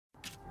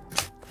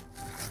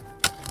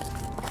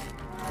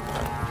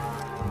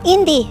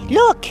Indy,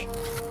 look!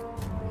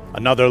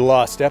 Another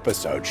lost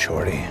episode,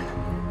 Shorty.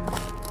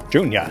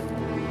 Junior,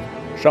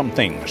 some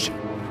things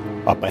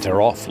are better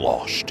off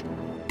lost.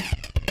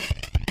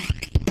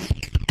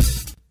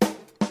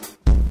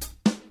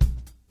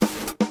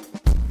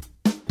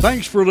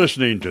 Thanks for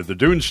listening to the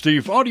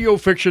Dunesteef Audio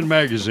Fiction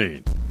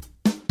Magazine.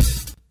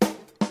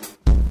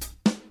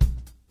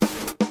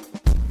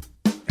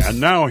 And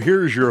now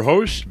here's your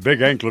hosts, Big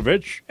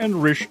Anklevich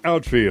and Rish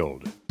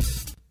Outfield.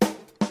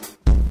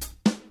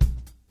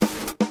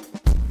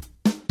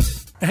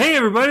 Hey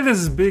everybody, this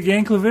is Big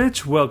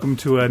Anklevich. Welcome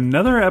to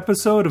another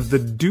episode of the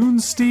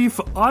Dunesteef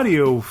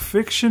Audio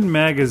Fiction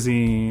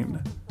Magazine.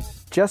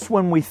 Just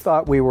when we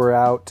thought we were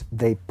out,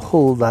 they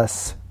pulled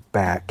us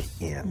back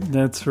in.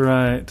 That's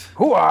right.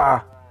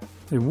 Hooah!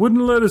 They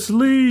wouldn't let us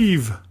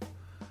leave.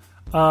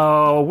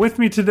 With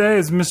me today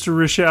is Mr.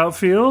 Rish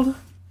Outfield.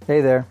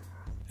 Hey there.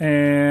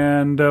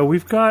 And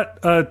we've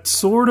got a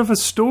sort of a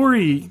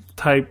story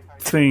type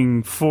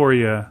thing for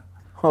you.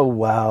 Oh,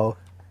 wow.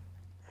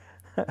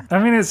 I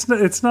mean, it's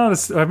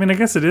not a... I mean, I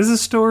guess it is a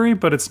story,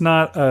 but it's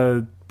not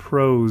a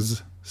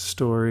prose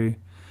story.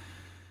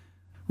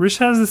 Rish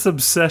has this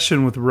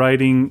obsession with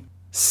writing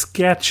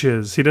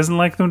sketches. He doesn't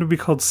like them to be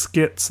called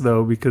skits,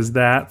 though, because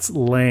that's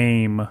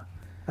lame.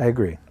 I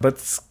agree. But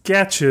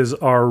sketches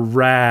are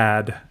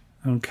rad,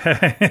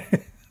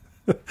 okay?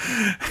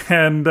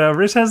 And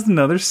Rish has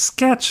another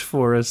sketch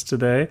for us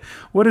today.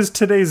 What is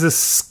today's a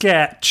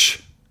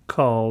sketch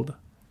called?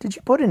 Did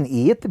you put an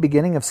E at the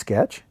beginning of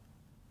sketch?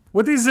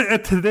 What is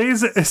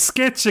today's a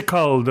sketch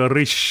called,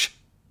 Rish?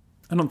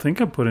 I don't think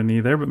I put an E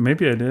there, but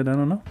maybe I did. I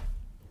don't know.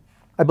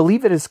 I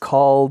believe it is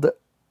called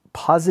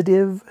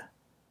Positive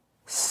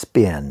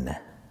Spin.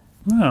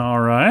 All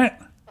right.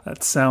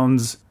 That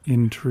sounds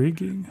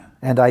intriguing.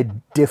 And I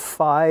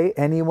defy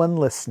anyone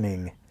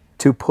listening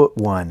to put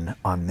one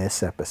on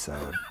this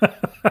episode.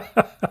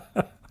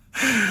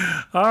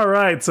 All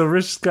right. So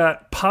Rish's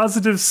got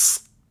Positive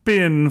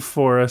Spin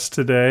for us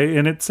today.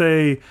 And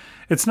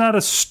it's not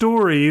a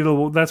story.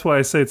 That's why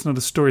I say it's not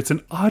a story. It's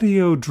an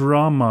audio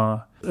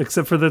drama.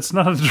 Except for that's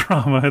not a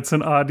drama. It's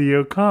an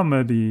audio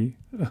comedy.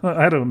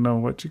 I don't know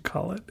what you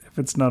call it if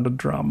it's not a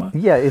drama.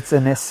 Yeah, it's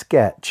a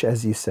sketch,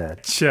 as you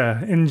said.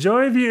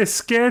 Enjoy the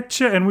sketch,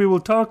 and we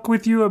will talk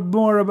with you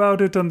more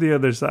about it on the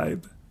other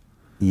side.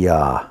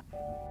 Yeah.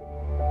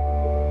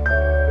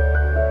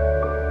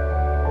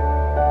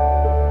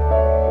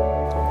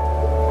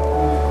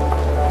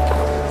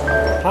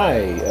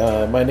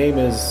 Hi, my name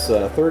is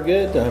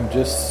Thurgood. I'm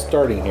just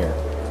starting here.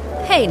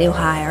 Hey, new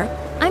hire.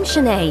 I'm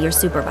Shanae, your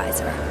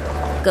supervisor.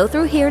 Go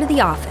through here to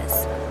the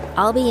office.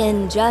 I'll be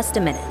in just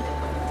a minute.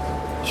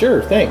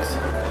 Sure, thanks.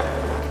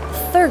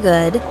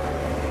 Thurgood,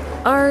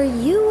 are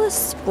you a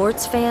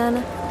sports fan?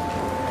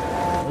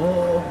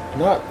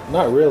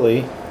 Not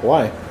really.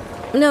 Why?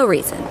 No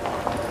reason.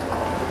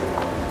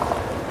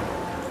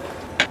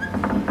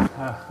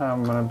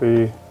 I'm going to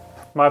be...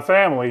 My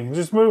family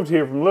just moved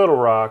here from Little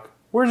Rock.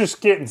 We're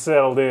just getting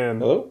settled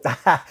in. Hello?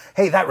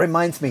 Hey, that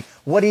reminds me.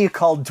 What do you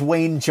call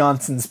Dwayne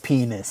Johnson's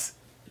penis?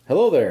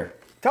 Hello there.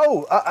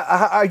 Oh,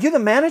 are you the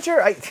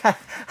manager?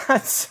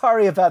 I'm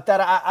sorry about that.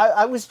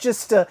 I was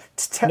just...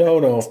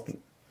 No.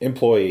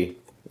 Employee.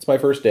 It's my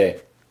first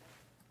day.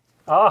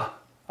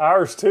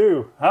 Ours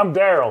too. I'm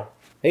Daryl.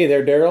 Hey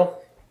there, Daryl.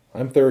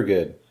 I'm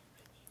Thurgood.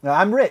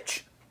 I'm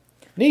Rich.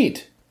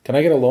 Neat. Can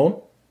I get a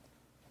loan?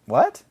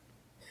 What?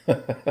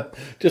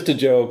 Just a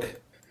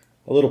joke.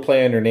 A little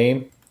play on your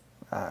name.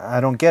 I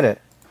don't get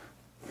it.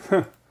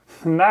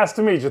 Nice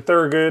to meet you,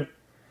 Thurgood.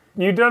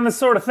 You done this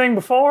sort of thing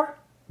before?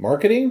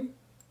 Marketing?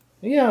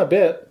 Yeah, a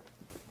bit.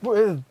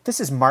 This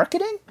is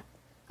marketing?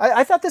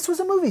 I thought this was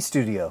a movie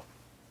studio.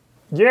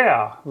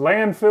 Yeah,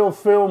 Landfill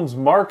Films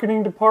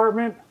marketing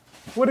department.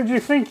 What did you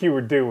think you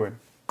were doing?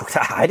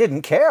 I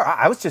didn't care.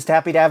 I was just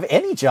happy to have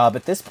any job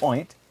at this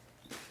point.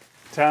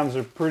 Times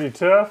are pretty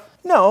tough.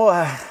 No,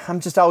 I'm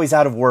just always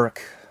out of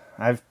work.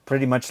 I've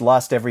pretty much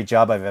lost every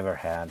job I've ever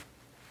had.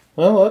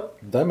 Well,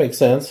 that makes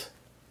sense.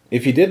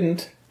 If you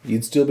didn't,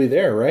 you'd still be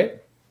there,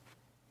 right?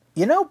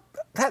 You know,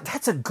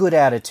 that's a good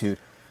attitude.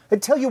 I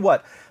tell you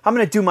what, I'm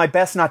going to do my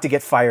best not to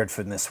get fired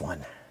from this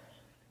one.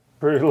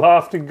 Pretty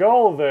lofty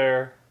goal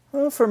there.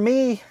 Well, for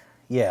me,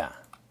 yeah.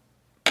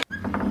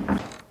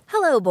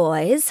 Hello,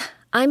 boys.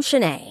 I'm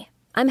Shanae.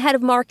 I'm head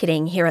of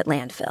marketing here at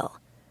Landfill.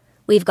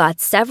 We've got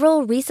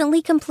several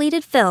recently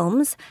completed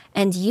films,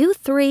 and you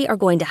three are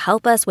going to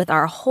help us with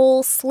our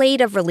whole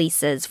slate of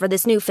releases for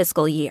this new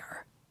fiscal year.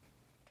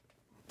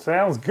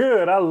 Sounds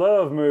good. I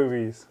love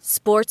movies.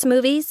 Sports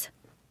movies?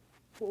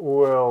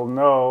 Well,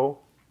 no.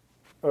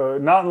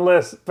 Not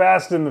unless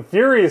Fast and the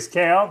Furious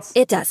counts.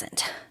 It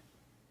doesn't.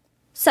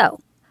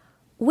 So,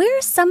 we're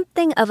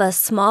something of a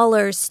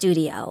smaller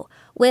studio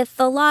with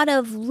a lot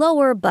of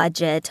lower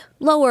budget,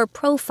 lower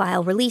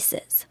profile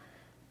releases.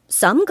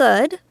 Some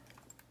good,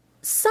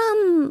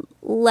 some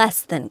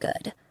less than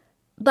good.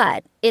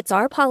 But it's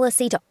our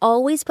policy to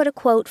always put a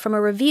quote from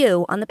a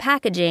review on the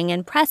packaging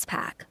and press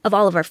pack of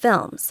all of our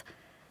films.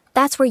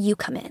 That's where you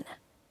come in.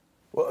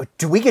 Well,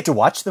 do we get to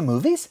watch the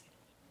movies?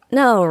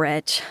 No,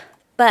 Rich.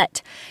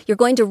 But you're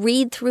going to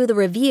read through the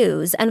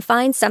reviews and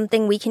find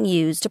something we can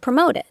use to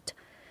promote it.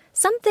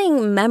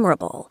 Something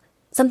memorable,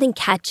 something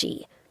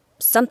catchy,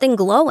 something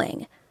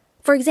glowing.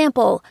 For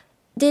example,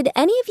 did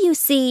any of you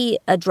see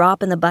A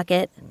Drop in the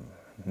Bucket?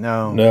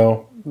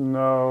 No.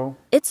 No.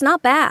 It's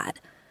not bad.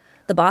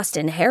 The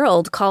Boston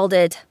Herald called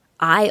it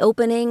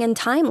eye-opening and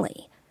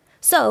timely.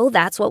 So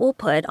that's what we'll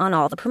put on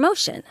all the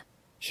promotion.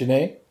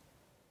 Shanae?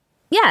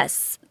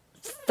 Yes,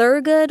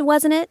 Thurgood,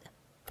 wasn't it?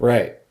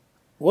 Right.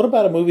 What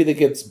about a movie that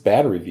gets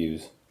bad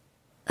reviews?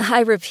 I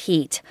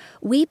repeat,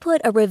 we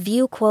put a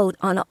review quote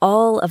on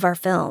all of our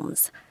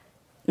films.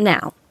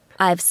 Now,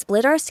 I've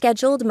split our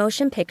scheduled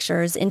motion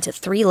pictures into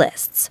 3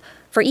 lists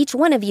for each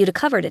one of you to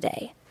cover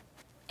today.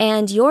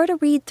 And you're to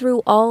read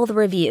through all the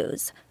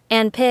reviews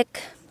and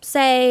pick,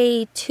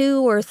 say,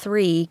 2 or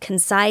 3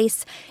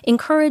 concise,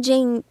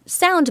 encouraging,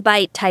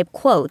 soundbite type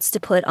quotes to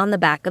put on the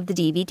back of the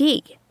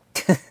DVD.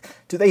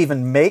 Do they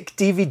even make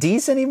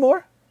DVDs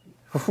anymore?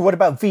 What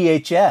about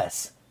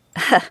VHS?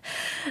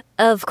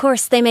 Of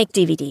course they make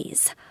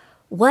DVDs.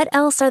 What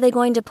else are they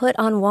going to put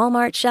on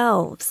Walmart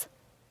shelves?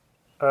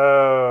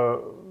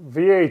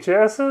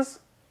 VHSs?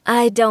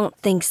 I don't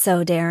think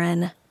so,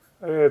 Darren.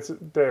 It's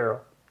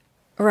Daryl.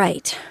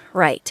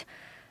 Right.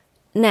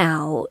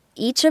 Now,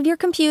 each of your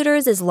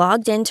computers is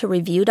logged into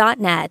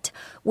review.net,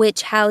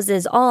 which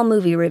houses all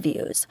movie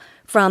reviews,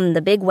 from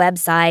the big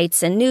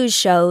websites and news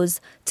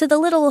shows to the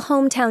little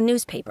hometown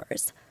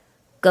newspapers.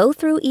 Go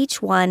through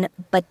each one,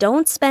 but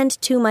don't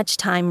spend too much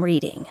time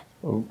reading.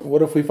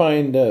 What if we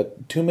find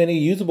too many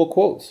usable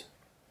quotes?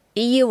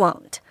 You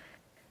won't.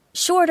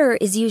 Shorter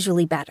is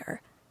usually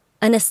better.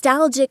 A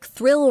nostalgic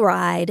thrill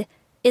ride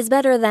is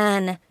better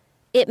than,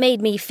 "It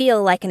made me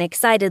feel like an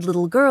excited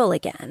little girl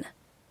again."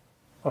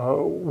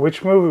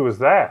 Which movie was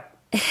that?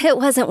 It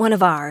wasn't one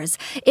of ours.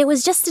 It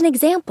was just an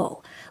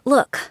example.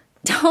 Look,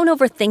 don't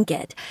overthink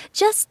it.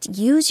 Just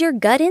use your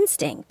gut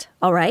instinct,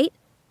 all right?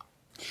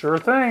 Sure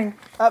thing.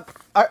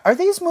 Are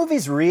these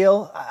movies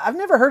real? I've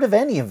never heard of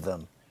any of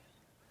them.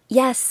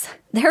 Yes,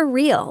 they're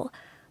real.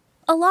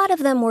 A lot of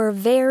them were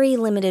very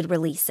limited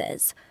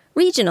releases,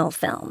 regional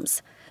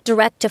films,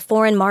 direct to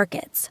foreign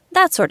markets,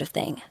 that sort of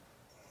thing.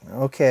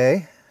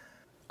 Okay.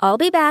 I'll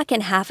be back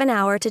in half an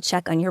hour to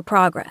check on your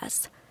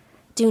progress.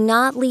 Do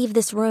not leave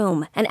this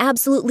room, and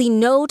absolutely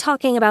no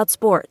talking about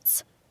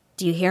sports.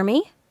 Do you hear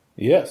me?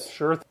 Yes.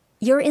 Sure.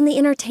 You're in the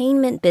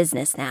entertainment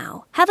business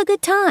now. Have a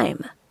good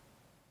time.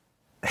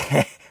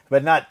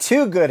 But not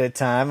too good a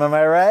time, am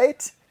I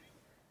right?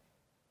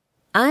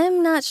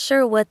 I'm not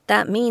sure what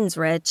that means,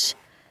 Rich.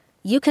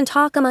 You can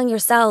talk among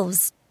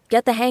yourselves,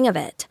 get the hang of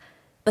it.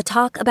 But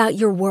talk about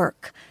your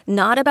work,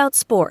 not about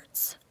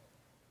sports.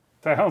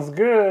 Sounds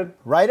good.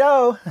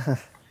 Righto.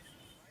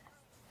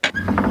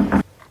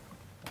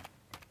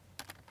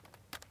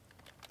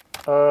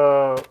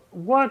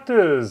 What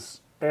does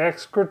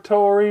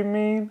excretory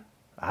mean?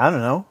 I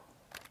don't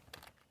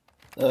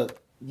know.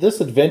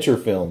 This adventure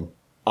film,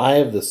 Eye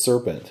of the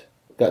Serpent,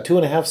 got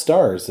 2.5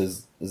 stars.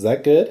 Is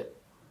that good?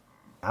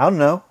 I don't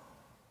know.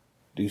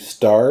 Do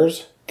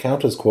stars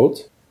count as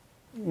quotes?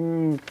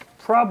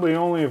 Probably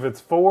only if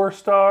it's 4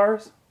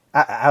 stars.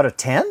 Out of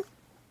 10?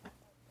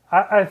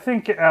 I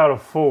think out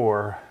of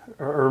 4,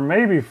 or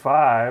maybe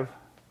 5.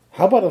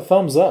 How about a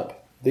thumbs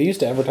up? They used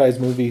to advertise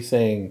movies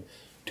saying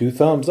 2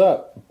 thumbs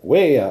up,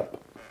 way up.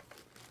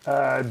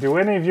 Do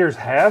any of yours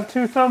have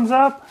 2 thumbs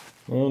up?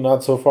 Well,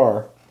 not so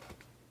far.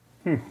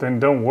 Then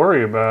don't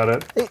worry about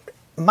it.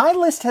 My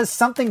list has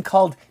something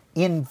called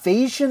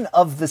Invasion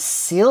of the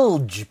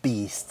Silge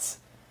Beasts.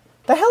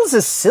 The hell's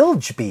a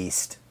Silge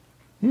Beast?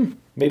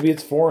 Maybe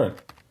it's foreign.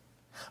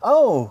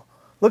 Oh,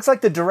 looks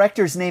like the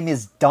director's name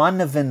is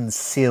Donovan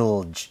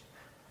Silge.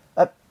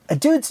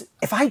 Dudes,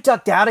 if I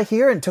ducked out of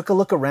here and took a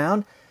look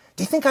around,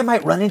 do you think I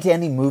might run into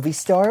any movie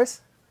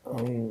stars?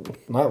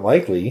 Not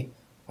likely.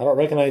 I don't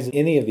recognize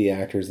any of the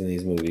actors in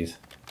these movies.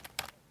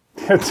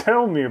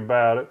 Tell me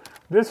about it.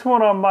 This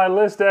one on my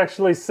list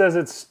actually says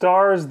it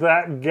stars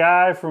that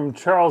guy from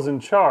Charles in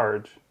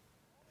Charge.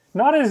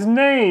 Not his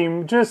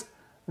name, just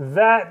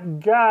that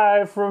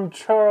guy from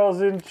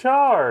Charles in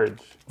Charge.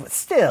 But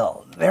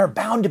still, there are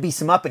bound to be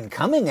some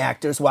up-and-coming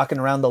actors walking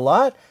around the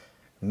lot.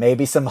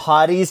 Maybe some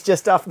hotties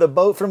just off the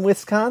boat from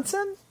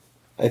Wisconsin?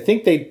 I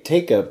think they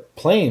take a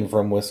plane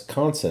from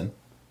Wisconsin.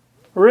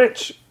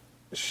 Rich,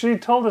 she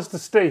told us to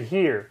stay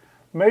here.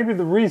 Maybe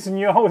the reason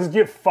you always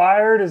get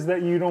fired is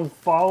that you don't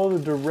follow the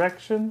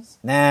directions?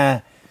 Nah,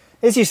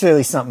 it's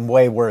usually something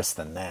way worse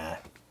than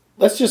that.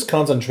 Let's just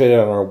concentrate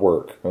on our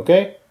work,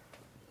 okay?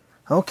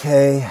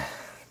 Okay.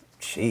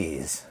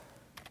 Jeez.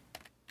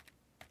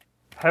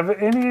 Have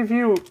any of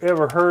you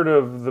ever heard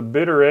of The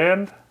Bitter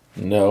End?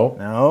 No.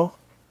 No?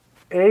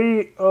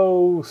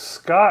 A.O.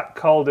 Scott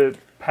called it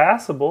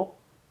passable.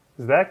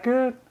 Is that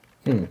good?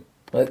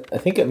 I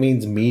think it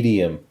means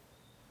medium.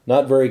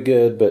 Not very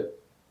good, but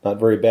not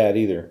very bad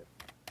either.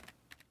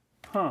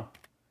 Huh.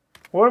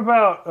 What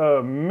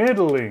about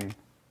middling?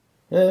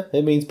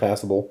 It means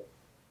passable.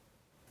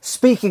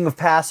 Speaking of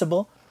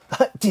passable,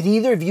 did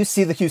either of you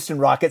see the Houston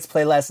Rockets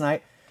play last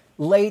night?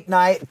 late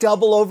night,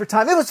 double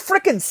overtime. It was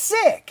freaking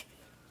sick.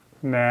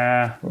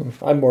 Nah.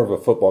 I'm more of a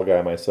football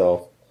guy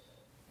myself.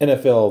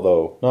 NFL,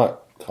 though,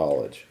 not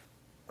college.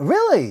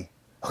 Really?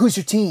 Who's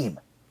your team?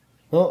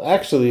 Well,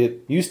 actually, it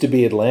used to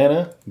be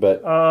Atlanta,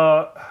 but...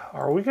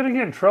 Are we going to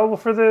get in trouble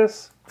for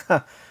this?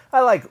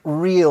 I like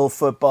real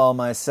football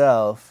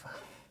myself.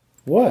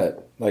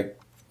 What? Like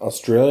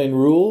Australian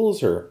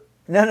rules, or...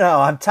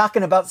 No, I'm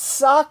talking about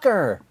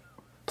soccer.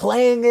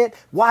 Playing it,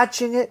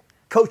 watching it,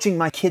 coaching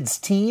my kids'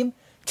 team.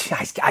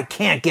 I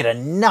can't get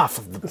enough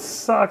of the...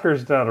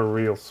 Soccer's not a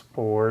real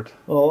sport.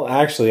 Well,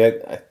 actually,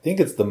 I think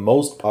it's the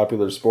most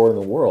popular sport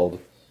in the world.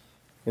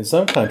 In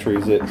some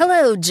countries, it...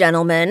 Hello,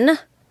 gentlemen.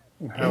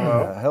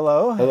 Hello.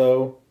 Hello?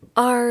 Hello?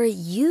 Are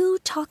you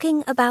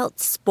talking about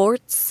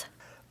sports?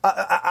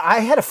 I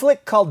had a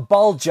flick called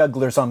Ball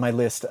Jugglers on my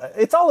list.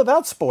 It's all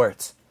about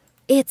sports.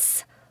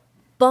 It's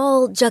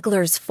Ball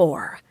Jugglers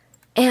 4.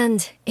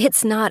 And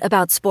it's not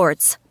about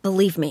sports,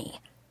 believe me.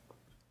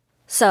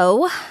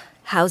 So,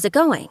 how's it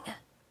going?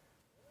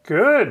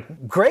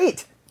 Good.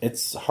 Great.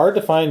 It's hard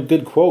to find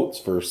good quotes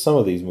for some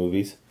of these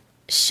movies.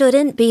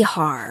 Shouldn't be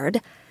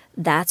hard.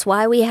 That's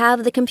why we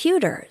have the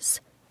computers.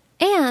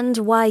 And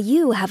why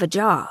you have a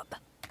job.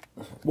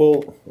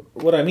 Well,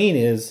 what I mean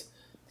is,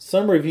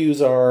 some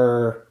reviews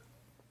are...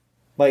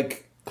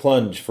 like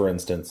Clunge, for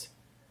instance.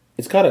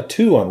 It's got a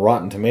 2 on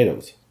Rotten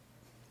Tomatoes.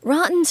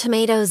 Rotten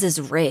Tomatoes is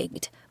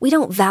rigged. We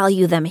don't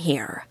value them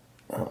here.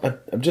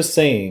 I'm just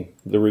saying,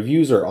 the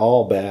reviews are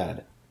all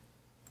bad.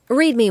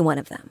 Read me one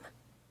of them.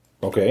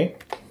 Okay.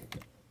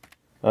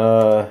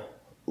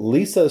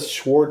 Lisa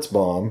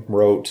Schwartzbaum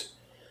wrote,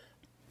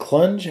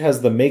 Clunge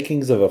has the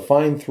makings of a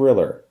fine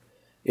thriller,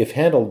 if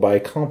handled by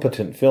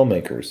competent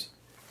filmmakers.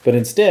 But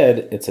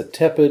instead, it's a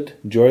tepid,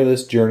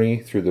 joyless journey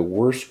through the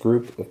worst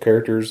group of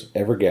characters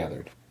ever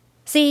gathered.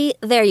 See,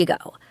 there you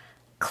go.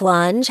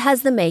 Clunge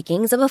has the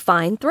makings of a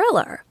fine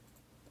thriller.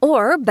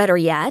 Or, better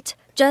yet,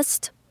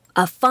 just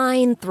a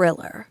fine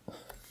thriller.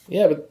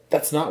 Yeah, but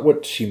that's not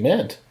what she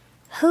meant.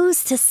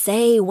 Who's to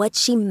say what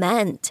she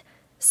meant?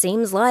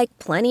 Seems like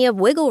plenty of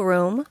wiggle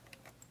room.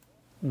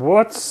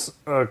 What's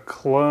a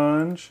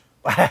clunge?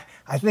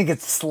 I think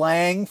it's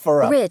slang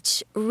for a...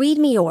 Rich, read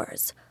me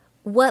yours.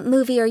 What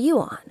movie are you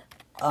on?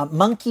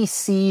 Monkey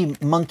See,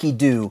 Monkey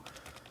Do.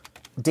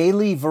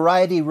 Daily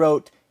Variety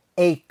wrote,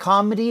 a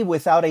comedy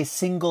without a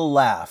single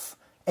laugh.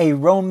 A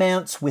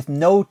romance with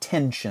no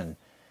tension.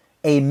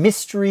 A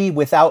mystery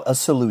without a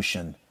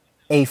solution.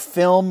 A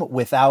film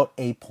without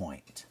a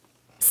point.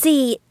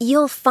 See,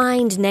 you'll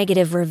find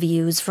negative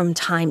reviews from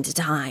time to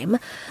time,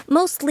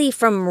 mostly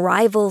from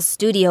rival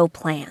studio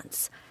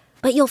plants.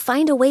 But you'll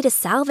find a way to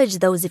salvage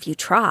those if you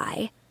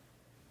try.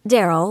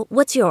 Daryl,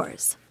 what's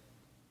yours?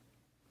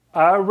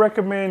 I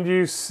recommend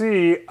you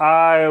see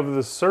Eye of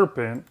the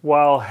Serpent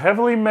while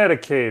heavily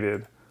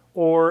medicated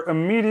or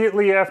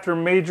immediately after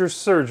major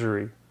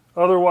surgery.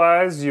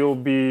 Otherwise, you'll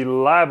be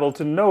liable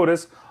to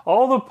notice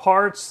all the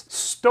parts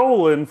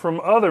stolen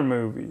from other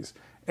movies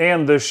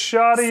and the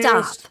shoddiest...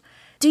 Stop.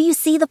 Do you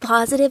see the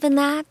positive in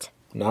that?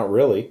 Not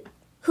really.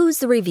 Who's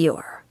the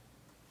reviewer?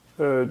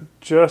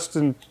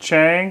 Justin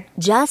Chang?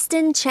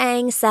 Justin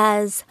Chang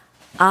says,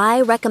 I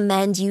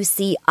recommend you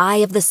see Eye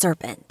of the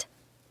Serpent.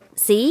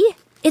 See?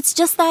 It's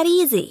just that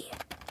easy.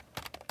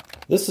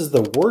 This is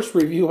the worst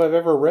review I've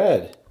ever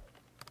read.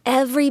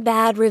 Every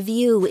bad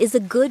review is a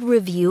good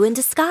review in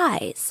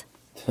disguise.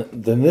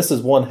 Then this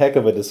is one heck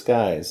of a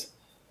disguise.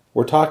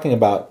 We're talking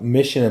about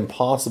Mission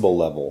Impossible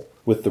level,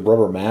 with the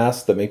rubber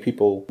masks that make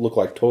people look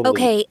like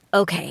totally...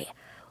 Okay.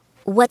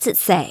 What's it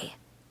say?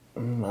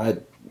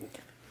 I'd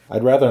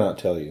rather not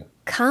tell you.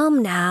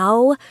 Come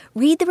now,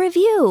 read the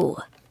review.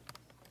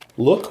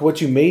 Look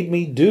What You Made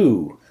Me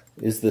Do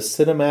is the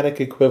cinematic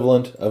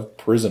equivalent of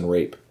prison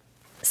rape.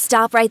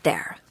 Stop right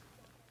there.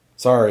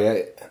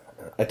 Sorry,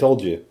 I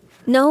told you.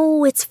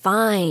 No, it's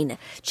fine.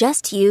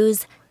 Just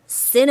use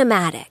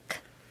cinematic.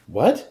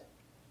 What?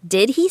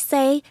 Did he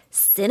say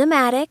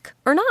cinematic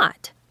or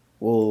not?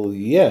 Well,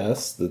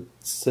 yes, the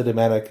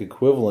cinematic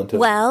equivalent of...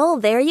 Well,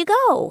 there you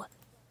go.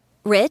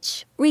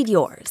 Rich, read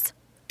yours.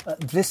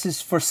 This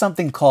is for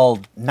something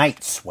called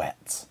Night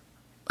Sweats.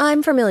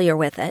 I'm familiar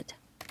with it.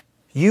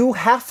 You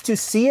have to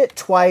see it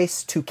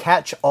twice to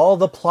catch all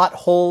the plot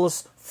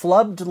holes,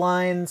 flubbed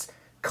lines,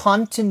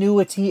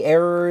 continuity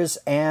errors,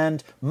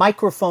 and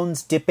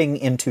microphones dipping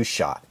into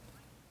shot.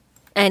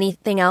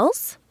 Anything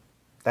else?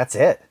 That's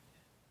it.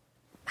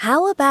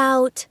 How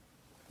about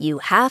you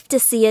have to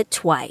see it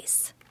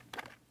twice?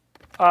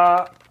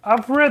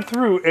 I've read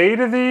through 8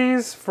 of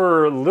these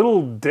for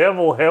Little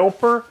Devil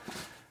Helper,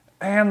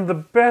 and the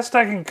best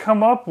I can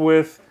come up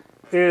with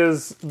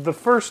is the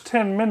first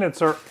 10 minutes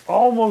are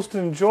almost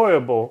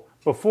enjoyable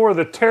before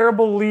the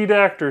terrible lead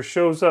actor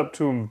shows up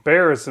to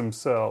embarrass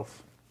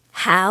himself.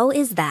 How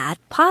is that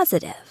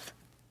positive?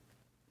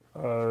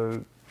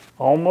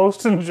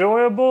 Almost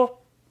enjoyable?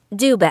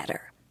 Do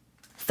better.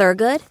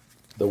 Thurgood?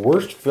 The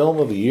worst film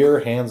of the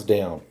year, hands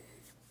down.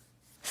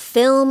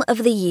 Film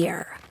of the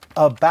year.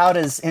 About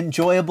as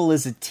enjoyable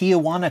as a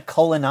Tijuana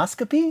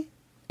colonoscopy?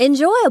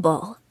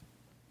 Enjoyable.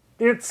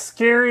 It's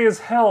scary as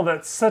hell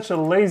that such a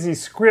lazy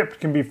script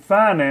can be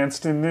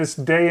financed in this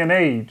day and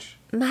age.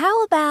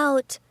 How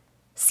about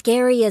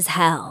scary as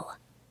hell?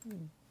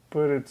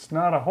 But it's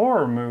not a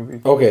horror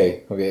movie.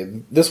 Okay.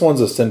 This one's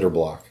a cinder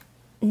block.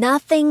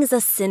 Nothing's a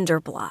cinder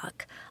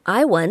block.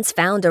 I once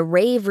found a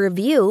rave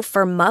review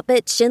for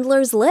Muppet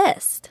Schindler's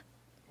List.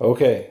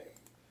 Okay.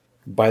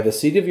 By the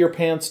seat of your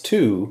pants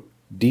too,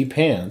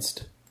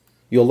 de-pantsed,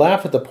 you'll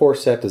laugh at the poor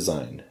set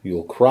design.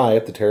 You'll cry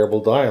at the terrible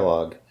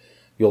dialogue.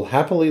 You'll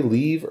happily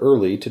leave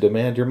early to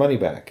demand your money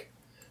back.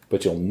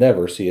 But you'll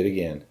never see it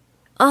again.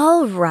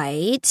 All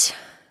right.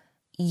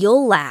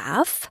 You'll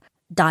laugh, ...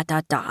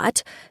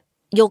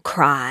 You'll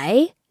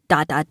cry, ...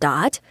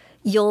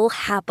 You'll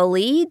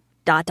happily, ...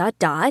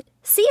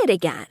 see it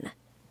again.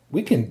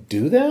 We can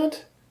do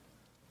that?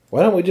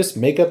 Why don't we just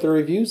make up the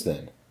reviews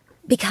then?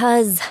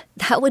 Because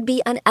that would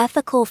be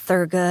unethical,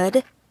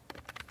 Thurgood.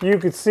 You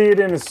could see it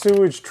in a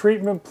sewage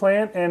treatment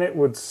plant and it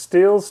would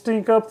still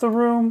stink up the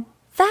room?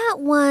 That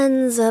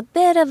one's a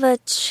bit of a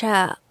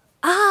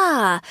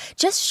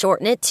just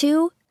shorten it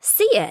to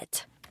see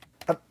it.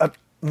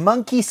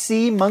 Monkey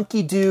see,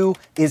 monkey do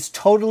is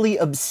totally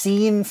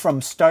obscene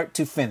from start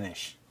to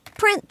finish.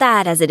 Print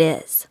that as it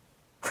is.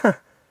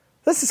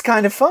 This is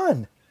kind of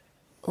fun.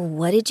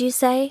 What did you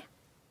say?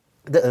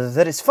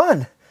 That is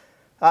fun.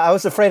 I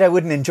was afraid I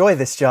wouldn't enjoy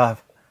this job.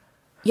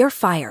 You're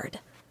fired.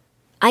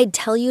 I'd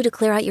tell you to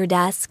clear out your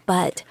desk,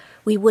 but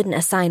we wouldn't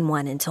assign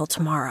one until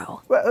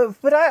tomorrow.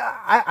 But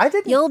I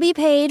didn't... You'll be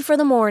paid for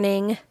the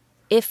morning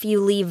if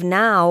you leave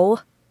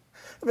now.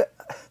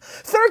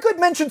 Thurgood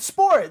mentioned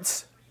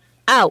sports.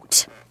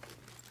 Out.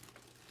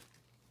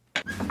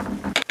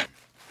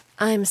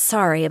 I'm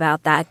sorry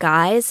about that,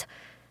 guys.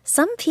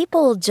 Some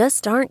people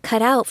just aren't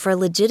cut out for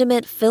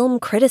legitimate film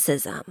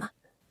criticism.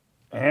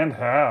 And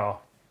how?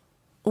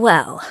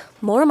 Well,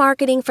 more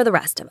marketing for the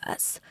rest of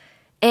us.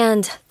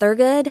 And,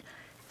 Thurgood,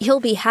 you'll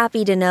be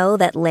happy to know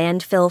that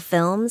Landfill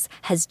Films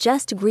has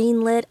just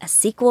greenlit a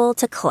sequel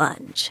to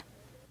Clunge.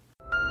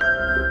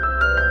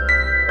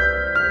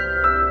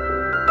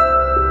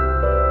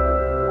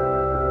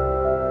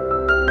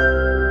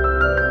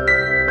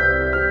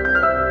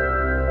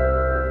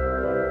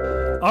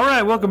 All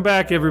right, welcome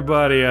back,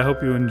 everybody. I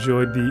hope you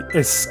enjoyed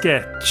the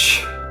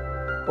sketch.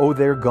 Oh,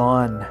 they're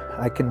gone.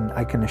 I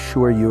can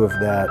assure you of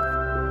that.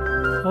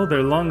 Oh,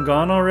 they're long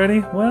gone already?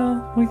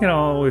 Well, we can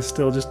always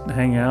still just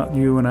hang out,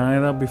 you and I.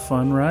 That'll be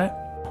fun, right?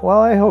 Well,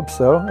 I hope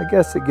so. I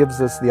guess it gives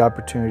us the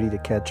opportunity to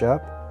catch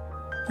up.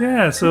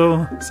 Yeah,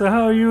 so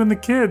how are you and the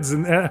kids?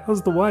 And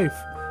how's the wife?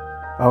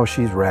 Oh,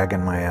 she's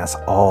ragging my ass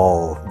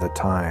all the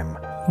time.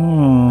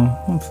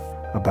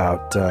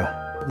 About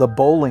the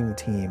bowling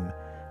team.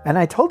 And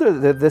I told her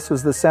that this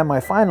was the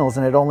semifinals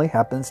and it only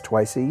happens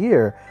twice a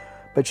year.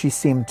 But she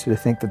seemed to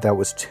think that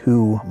was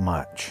too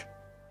much.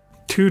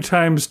 2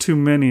 times too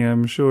many,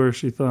 I'm sure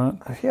she thought.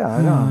 Yeah,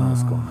 I don't know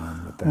what's going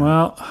on with that.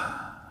 Well,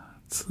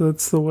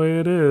 that's the way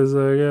it is,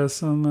 I guess.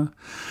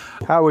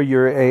 How are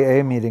your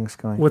AA meetings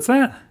going? What's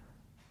that?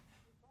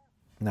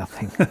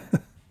 Nothing.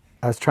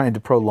 I was trying to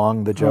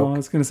prolong the joke. Oh, I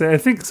was going to say, I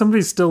think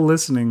somebody's still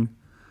listening.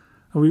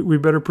 We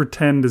better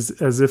pretend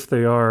as if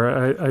they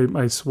are.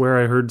 I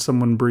swear I heard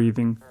someone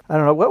breathing. I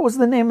don't know. What was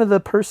the name of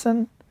the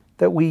person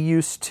that we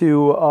used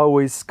to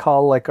always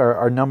call like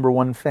our number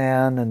one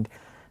fan? And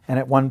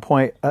at one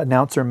point,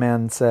 announcer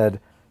man said,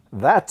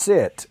 "That's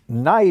it.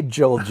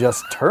 Nigel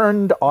just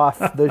turned off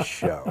the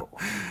show."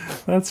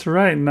 That's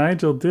right.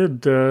 Nigel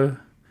did.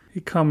 He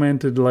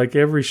commented like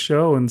every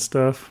show and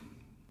stuff.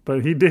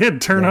 But he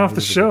did turn off the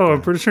show.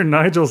 I'm pretty sure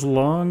Nigel's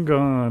long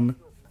gone.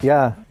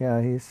 Yeah,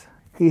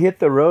 he hit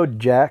the road,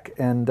 Jack,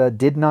 and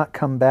did not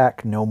come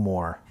back no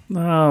more.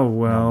 Oh,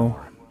 well.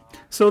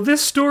 So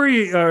this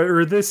story,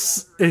 or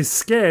this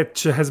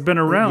sketch, has been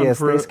around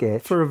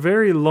for a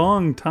very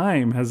long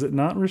time, has it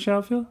not, Rish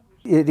Outfield?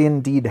 It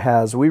indeed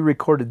has. We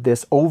recorded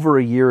this over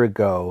a year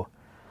ago,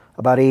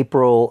 about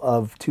April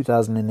of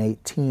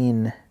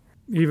 2018.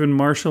 Even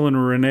Marshall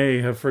and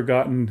Renee have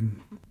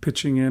forgotten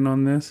pitching in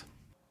on this.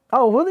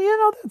 Oh, well,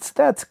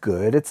 that's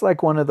good. It's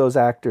like one of those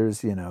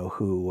actors,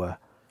 who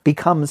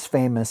becomes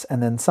famous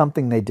and then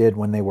something they did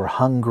when they were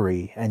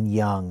hungry and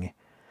young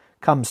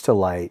comes to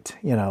light,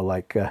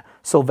 like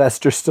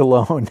Sylvester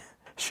Stallone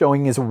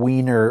showing his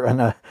wiener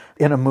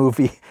in a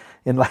movie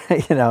in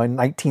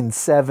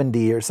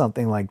 1970 or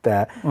something like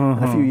that.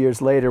 And a few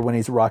years later, when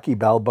he's Rocky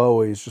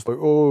Balboa, he's just like,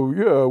 "Oh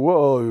yeah,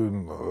 well,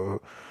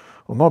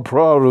 I'm not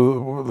proud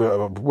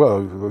of.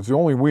 Well, it's the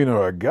only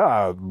wiener I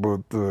got,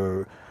 but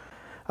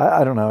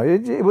I don't know.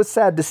 It was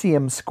sad to see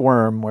him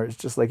squirm. Where it's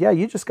just like, yeah,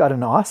 you just got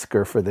an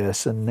Oscar for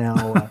this, and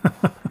now."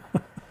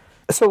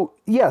 So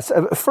yes,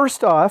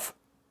 first off,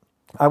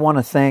 I want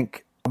to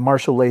thank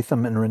Marshal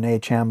Latham and Renee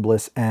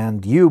Chambliss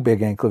and you,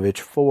 Big Anklevich,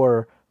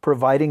 for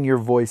providing your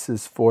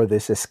voices for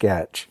this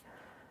sketch,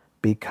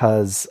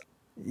 because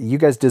you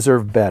guys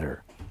deserve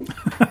better.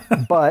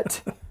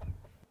 But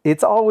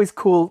it's always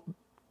cool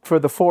for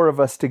the four of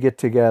us to get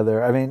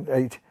together. I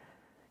mean,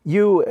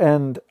 you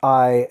and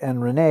I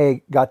and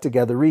Renee got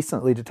together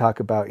recently to talk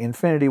about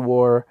Infinity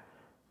War,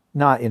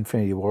 Not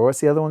Infinity War.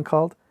 What's the other one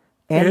called?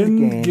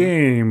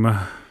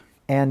 Endgame.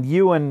 And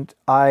you and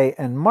I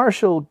and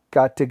Marshall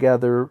got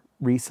together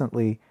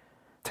recently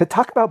to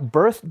talk about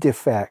birth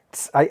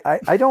defects.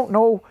 I don't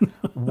know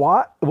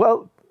what.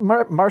 Well,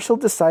 Marshall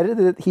decided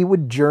that he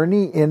would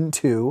journey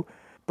into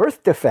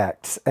birth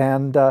defects,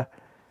 and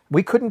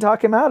we couldn't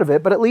talk him out of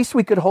it, but at least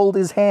we could hold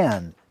his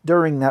hand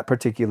during that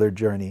particular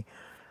journey.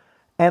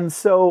 And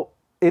so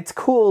it's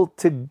cool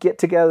to get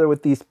together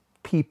with these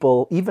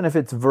people, even if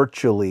it's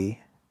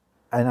virtually.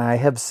 And I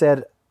have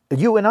said,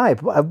 you and I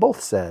have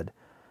both said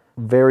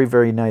very,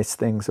 very nice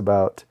things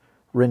about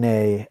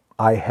Renee.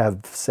 I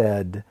have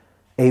said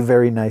a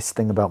very nice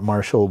thing about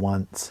Marshall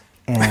once.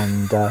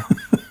 And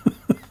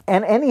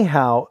and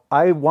anyhow,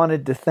 I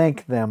wanted to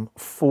thank them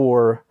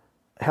for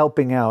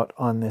helping out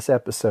on this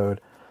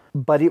episode.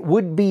 But it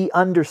would be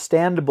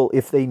understandable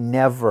if they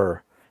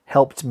never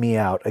helped me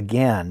out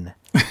again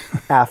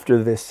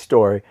after this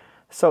story.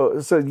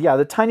 So yeah,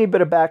 the tiny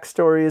bit of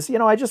backstory is,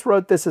 I just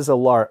wrote this as a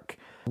lark.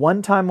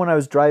 One time when I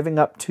was driving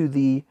up to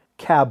the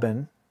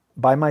cabin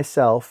by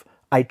myself,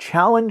 I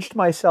challenged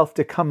myself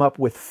to come up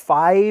with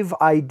 5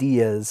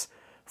 ideas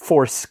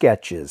for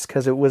sketches,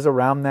 because it was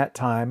around that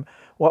time.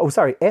 Well,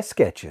 sorry,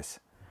 sketches.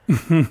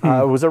 It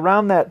was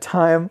around that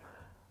time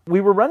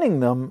we were running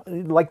them,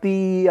 like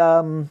the,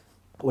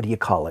 what do you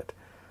call it?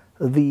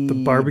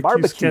 The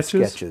barbecue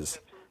sketches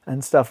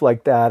and stuff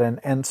like that.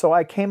 And so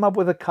I came up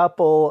with a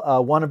couple.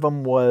 One of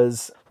them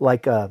was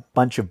like a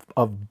bunch of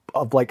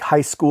like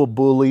high school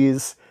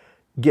bullies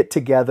get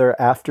together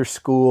after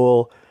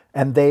school,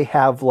 and they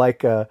have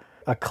like a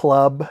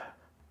club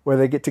where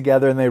they get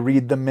together and they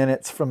read the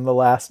minutes from the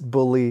last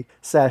bully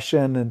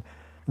session, and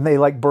they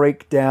like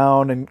break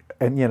down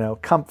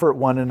and comfort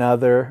one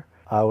another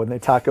when they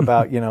talk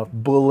about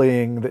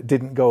bullying that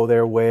didn't go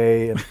their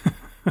way.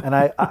 And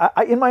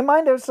I in my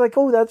mind I was like,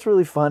 oh, that's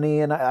really funny,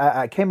 and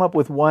I came up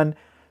with one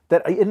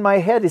that in my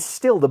head is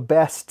still the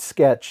best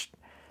sketch,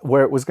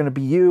 where it was going to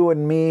be you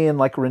and me and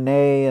like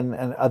Renee and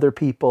other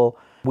people.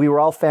 We were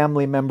all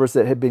family members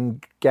that had been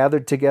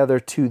gathered together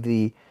to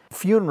the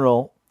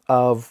funeral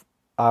of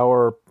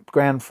our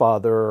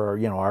grandfather, or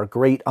our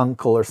great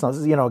uncle or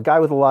something, a guy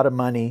with a lot of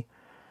money.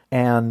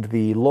 And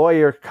the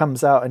lawyer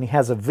comes out and he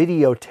has a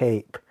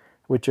videotape,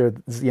 which are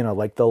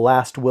like the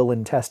last will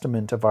and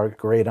testament of our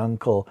great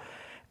uncle.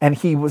 And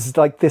he was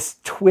like this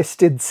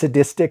twisted,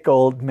 sadistic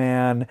old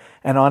man.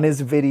 And on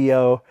his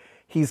video,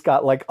 he's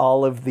got like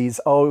all of these,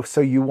 oh,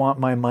 so you want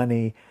my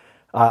money?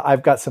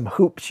 I've got some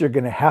hoops you're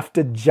going to have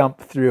to jump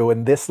through,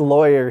 and this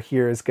lawyer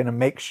here is going to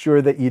make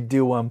sure that you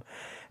do them.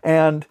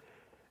 And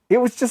it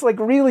was just like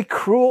really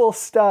cruel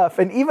stuff.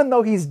 And even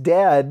though he's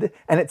dead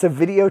and it's a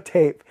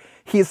videotape,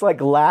 he's like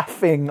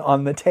laughing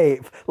on the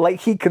tape. Like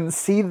he can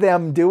see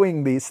them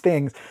doing these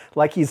things.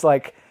 Like he's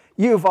like,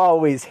 you've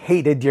always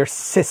hated your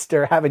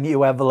sister, haven't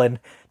you, Evelyn?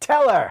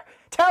 Tell her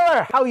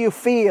how you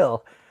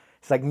feel.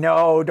 It's like,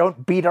 no,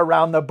 don't beat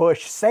around the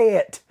bush. Say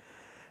it.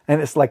 And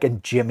it's like,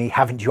 and Jimmy,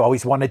 haven't you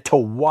always wanted to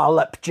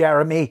wallop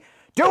Jeremy?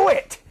 Do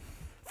it!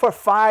 For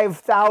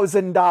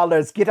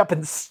 $5,000, get up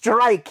and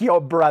strike your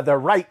brother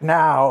right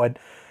now.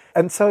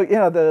 And so,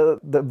 the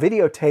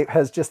videotape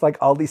has just like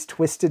all these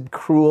twisted,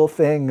 cruel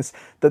things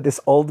that this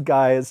old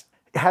guy is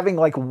having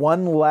like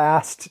one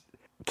last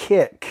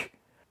kick,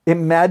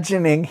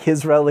 imagining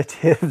his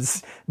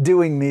relatives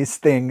doing these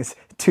things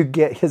to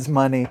get his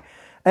money.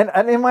 And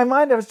in my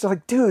mind, I was just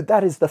like, dude,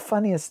 that is the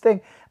funniest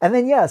thing. And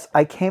then, yes,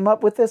 I came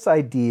up with this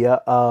idea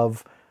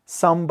of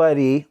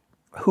somebody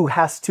who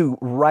has to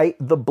write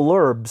the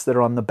blurbs that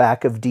are on the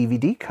back of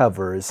DVD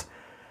covers.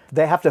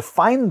 They have to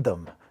find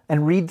them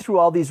and read through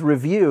all these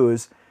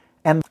reviews.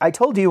 And I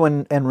told you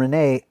and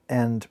Renee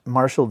and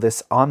Marshall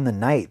this on the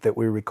night that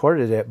we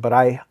recorded it, but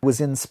I was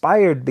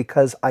inspired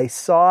because I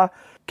saw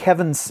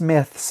Kevin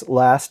Smith's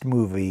last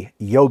movie,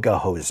 Yoga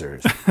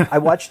Hosers. I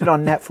watched it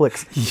on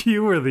Netflix.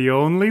 You were the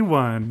only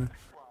one.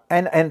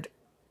 And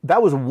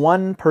that was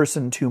one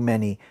person too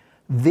many.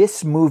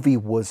 This movie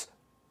was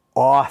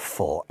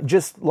awful.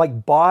 Just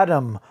like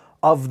bottom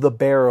of the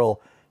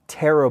barrel,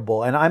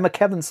 terrible. And I'm a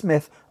Kevin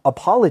Smith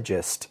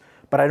apologist,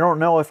 but I don't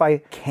know if I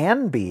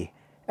can be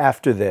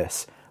after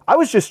this. I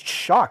was just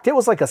shocked. It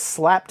was like a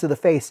slap to the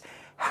face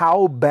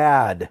how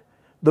bad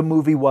the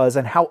movie was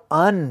and how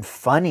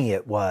unfunny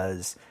it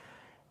was.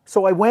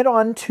 So I went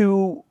on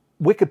to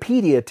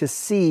Wikipedia to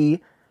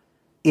see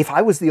if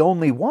I was the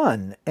only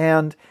one.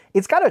 And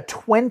it's got a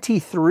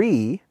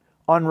 23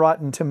 on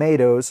Rotten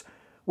Tomatoes,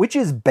 which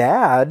is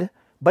bad,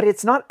 but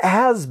it's not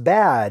as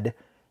bad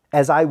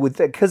as I would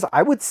think. Because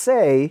I would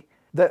say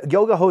that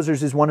Yoga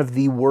Hosers is one of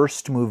the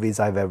worst movies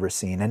I've ever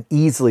seen, and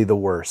easily the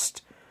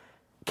worst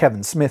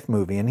Kevin Smith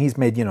movie. And he's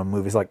made,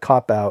 movies like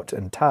Cop Out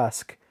and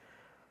Tusk.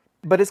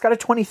 But it's got a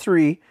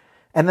 23.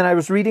 And then I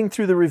was reading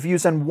through the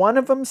reviews, and one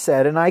of them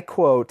said, and I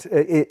quote,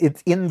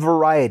 it's in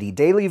Variety,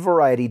 Daily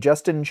Variety,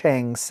 Justin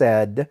Chang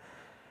said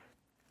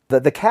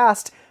that the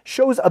cast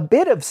shows a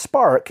bit of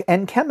spark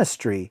and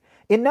chemistry.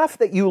 enough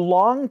that you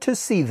long to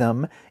see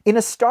them in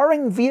a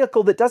starring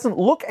vehicle that doesn't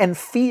look and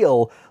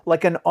feel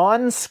like an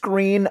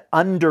on-screen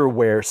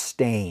underwear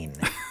stain.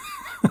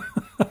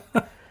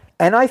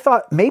 And I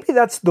thought, maybe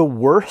that's the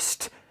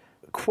worst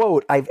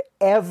quote I've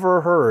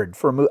ever heard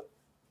for a movie.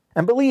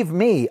 And believe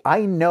me,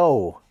 I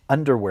know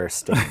underwear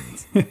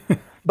stains.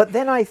 But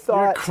then I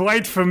thought... You're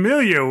quite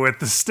familiar with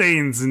the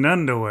stains in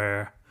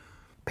underwear.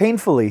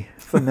 Painfully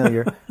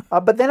familiar.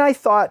 But then I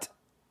thought,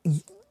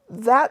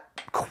 that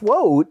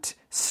quote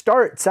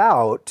starts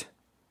out,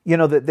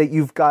 that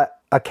you've got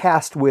a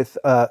cast with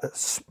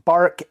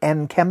spark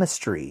and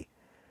chemistry.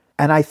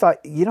 And I thought,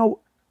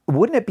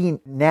 wouldn't it be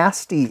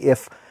nasty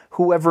if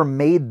whoever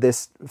made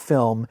this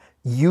film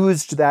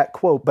used that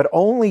quote, but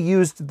only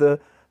used the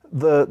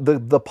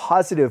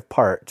positive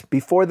part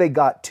before they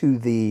got to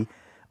the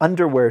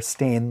underwear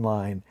stain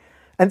line.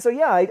 And so,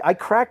 yeah, I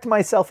cracked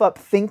myself up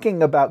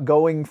thinking about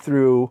going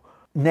through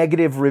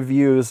negative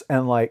reviews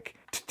and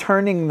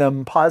turning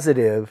them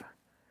positive,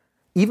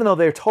 even though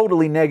they're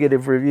totally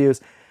negative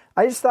reviews.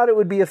 I just thought it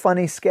would be a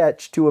funny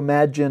sketch to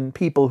imagine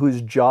people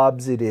whose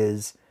jobs it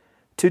is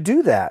to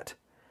do that.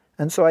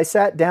 And so I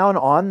sat down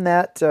on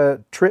that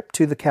trip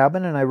to the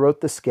cabin and I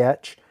wrote the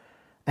sketch.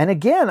 And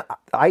again,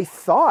 I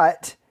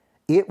thought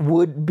it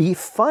would be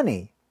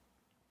funny.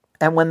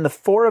 And when the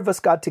four of us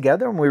got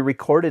together and we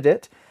recorded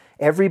it,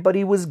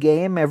 everybody was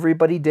game.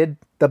 Everybody did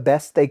the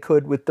best they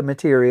could with the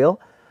material.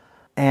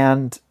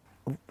 And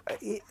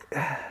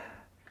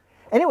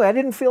anyway, I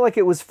didn't feel like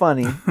it was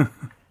funny.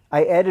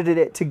 I edited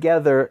it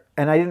together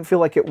and I didn't feel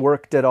like it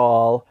worked at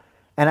all.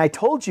 And I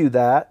told you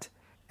that.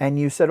 And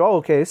you said, oh,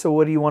 okay, so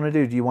what do you want to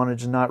do? Do you want to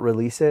just not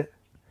release it?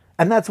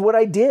 And that's what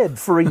I did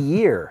for a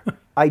year.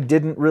 I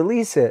didn't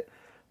release it.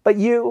 But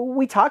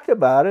we talked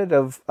about it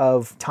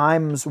of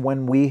times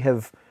when we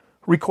have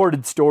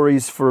recorded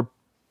stories for,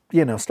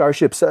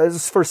 Starships,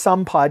 for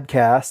some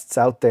podcasts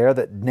out there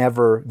that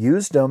never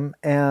used them,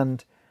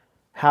 and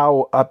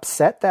how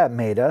upset that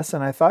made us.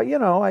 And I thought,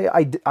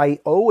 I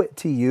owe it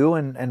to you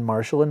and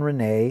Marshall and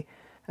Renee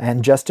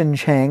and Justin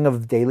Chang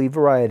of Daily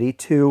Variety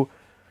to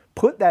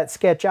put that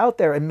sketch out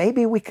there, and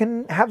maybe we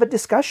can have a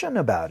discussion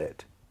about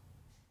it.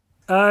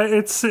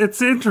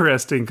 It's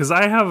interesting because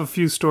I have a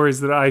few stories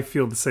that I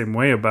feel the same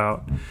way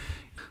about.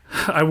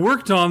 I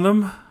worked on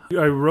them,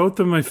 I wrote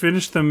them, I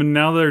finished them, and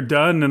now they're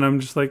done, and I'm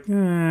just like,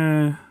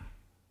 I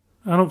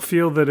don't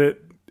feel that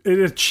it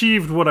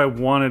achieved what I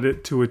wanted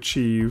it to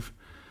achieve.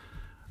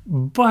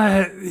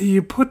 But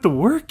you put the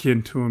work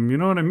into them, you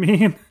know what I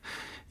mean?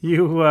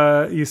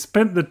 You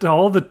spent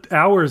all the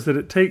hours that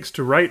it takes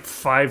to write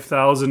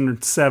 5,000 or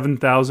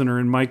 7,000, or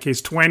in my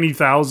case,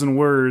 20,000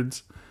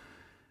 words,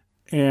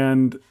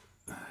 and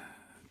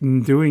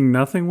doing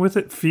nothing with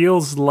it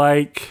feels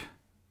like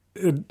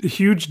a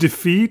huge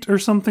defeat or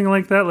something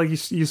like that. Like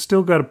you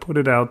still got to put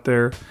it out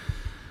there.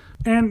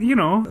 And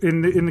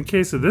in the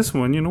case of this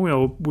one,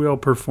 we all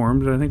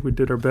performed. I think we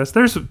did our best.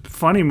 There's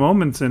funny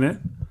moments in it.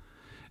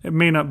 It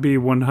may not be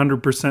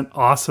 100%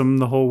 awesome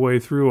the whole way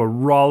through, a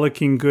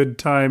rollicking good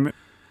time.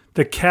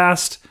 The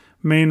cast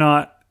may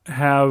not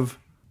have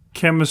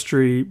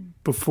chemistry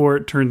before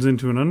it turns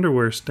into an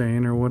underwear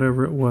stain or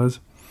whatever it was.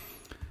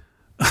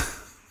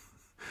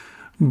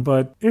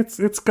 But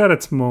it's got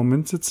its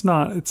moments. It's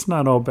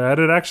not all bad.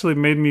 It actually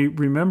made me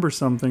remember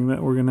something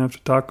that we're going to have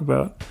to talk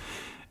about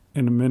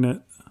in a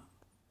minute.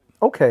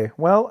 Okay,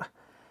 well,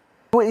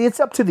 it's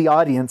up to the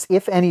audience,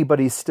 if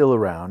anybody's still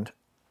around,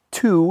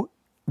 to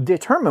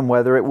determine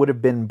whether it would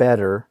have been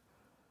better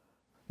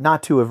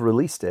not to have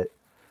released it.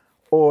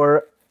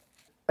 Or,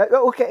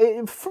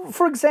 okay,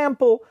 for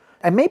example,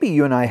 and maybe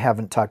you and I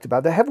haven't talked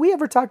about that. Have we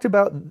ever talked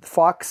about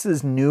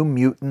Fox's new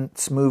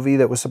Mutants movie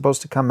that was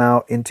supposed to come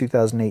out in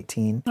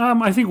 2018?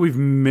 I think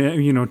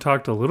we've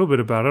talked a little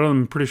bit about it.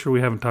 I'm pretty sure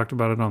we haven't talked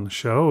about it on the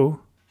show.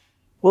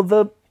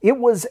 Well, it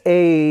was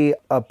a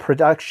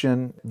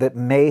production that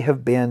may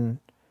have been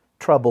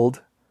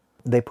troubled.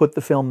 They put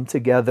the film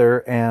together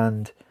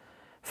and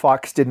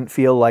Fox didn't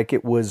feel like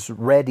it was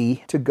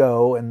ready to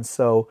go, and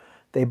so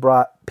they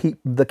brought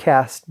the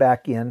cast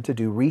back in to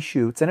do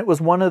reshoots. And it was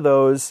one of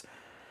those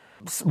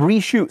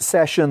reshoot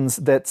sessions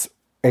that's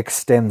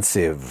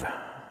extensive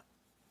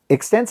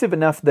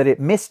enough that it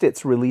missed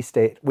its release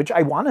date, which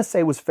I want to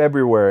say was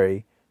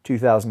February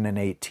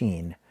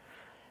 2018,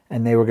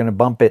 and they were going to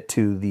bump it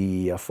to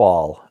the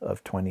fall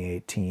of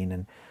 2018.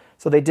 And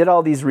so they did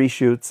all these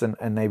reshoots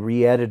and they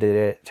re-edited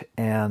it,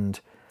 and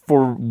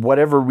for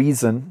whatever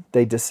reason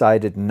they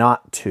decided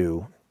not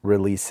to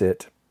release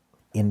it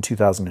in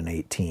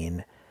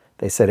 2018.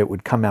 They said it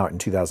would come out in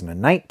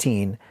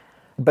 2019,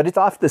 but it's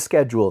off the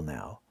schedule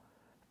now.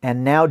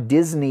 And now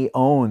Disney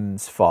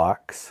owns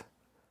Fox.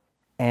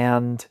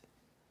 And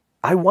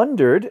I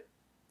wondered,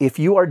 if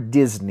you are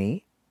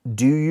Disney,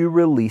 do you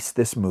release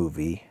this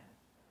movie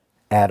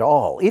at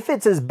all? If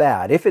it's as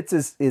bad, if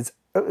it's it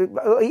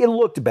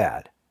looked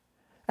bad.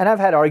 And I've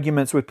had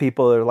arguments with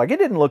people that are like, it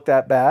didn't look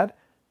that bad.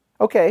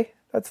 Okay,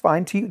 that's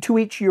fine. To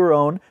each your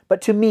own.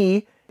 But to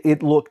me,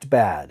 it looked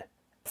bad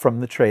from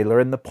the trailer.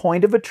 And the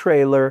point of a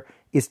trailer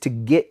is to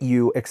get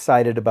you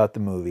excited about the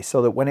movie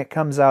so that when it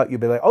comes out, you'll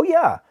be like, oh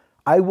yeah,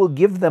 I will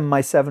give them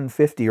my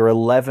 $7.50 or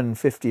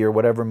 $11.50 or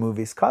whatever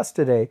movies cost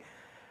today.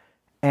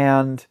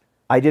 And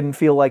I didn't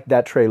feel like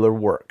that trailer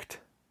worked.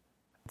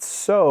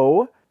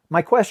 So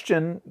my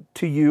question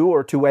to you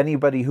or to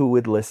anybody who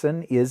would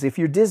listen is, if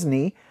you're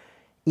Disney,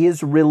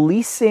 is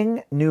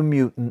releasing New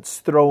Mutants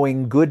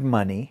throwing good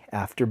money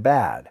after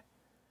bad?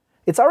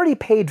 It's already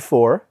paid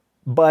for,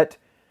 but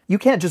you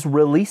can't just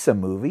release a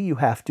movie. You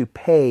have to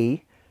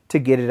pay to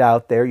get it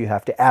out there. You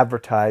have to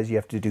advertise. You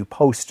have to do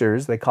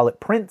posters. They call it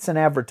prints and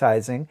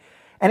advertising.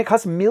 And it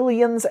costs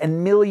millions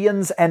and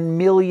millions and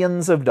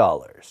millions of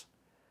dollars.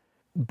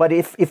 But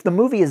if the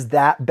movie is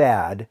that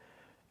bad,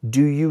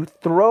 do you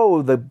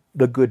throw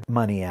the good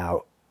money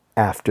out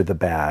after the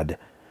bad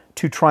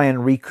to try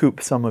and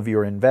recoup some of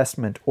your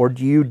investment? Or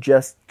do you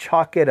just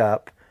chalk it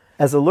up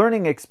as a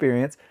learning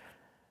experience?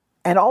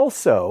 And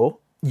also,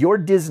 you're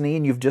Disney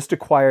and you've just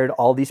acquired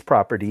all these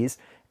properties,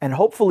 and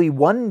hopefully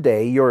one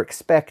day you're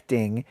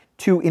expecting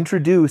to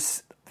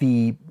introduce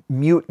the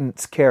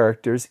Mutants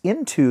characters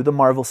into the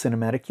Marvel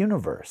Cinematic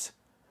Universe.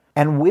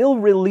 And will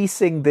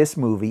releasing this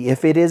movie,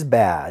 if it is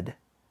bad,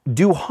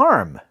 do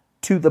harm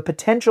to the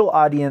potential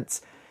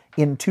audience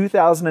in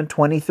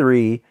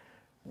 2023,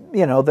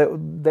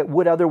 that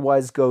would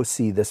otherwise go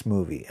see this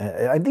movie?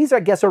 These, I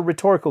guess, are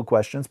rhetorical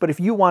questions, but if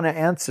you want to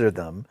answer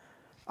them,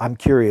 I'm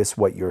curious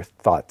what your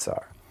thoughts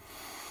are.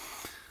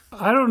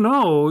 I don't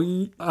know.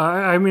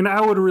 I mean, I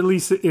would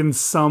release it in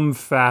some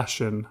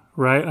fashion,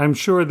 right? I'm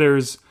sure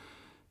there's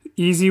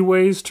easy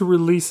ways to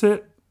release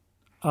it,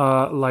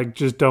 like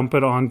just dump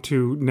it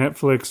onto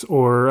Netflix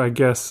or, I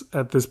guess,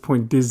 at this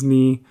point,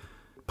 Disney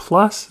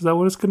Plus. Is that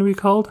what it's going to be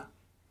called?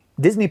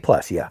 Disney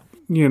Plus, yeah.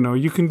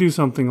 You can do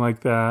something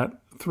like that.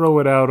 Throw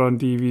it out on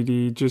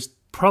DVD. Just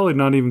probably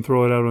not even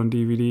throw it out on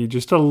DVD.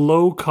 Just a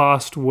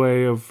low-cost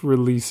way of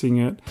releasing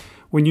it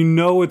when you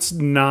know it's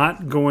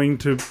not going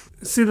to...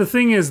 See, the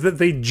thing is that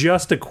they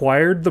just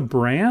acquired the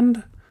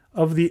brand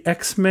of the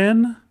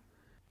X-Men,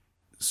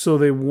 so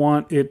they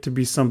want it to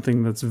be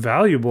something that's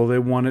valuable. They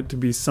want it to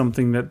be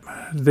something that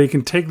they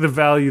can take the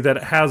value that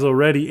it has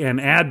already and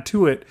add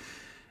to it.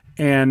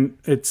 And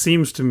it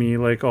seems to me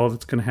like all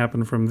that's going to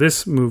happen from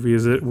this movie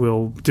is it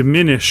will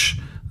diminish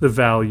the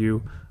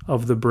value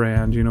of the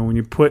brand. When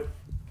you put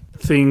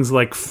things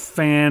like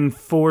Fan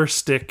Four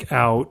Stick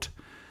out,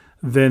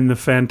 then the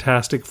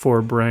Fantastic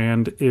Four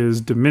brand is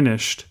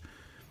diminished.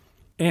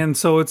 And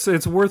so it's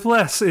worth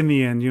less in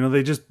the end.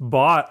 They just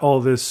bought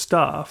all this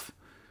stuff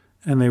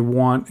and they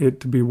want it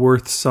to be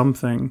worth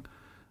something.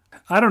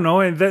 I don't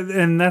know.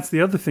 And that's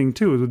the other thing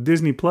too, with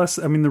Disney Plus.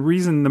 I mean,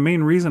 the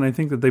main reason I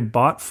think that they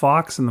bought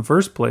Fox in the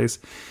first place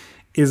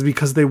is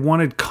because they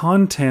wanted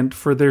content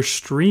for their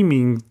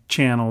streaming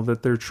channel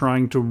that they're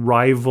trying to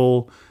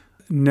rival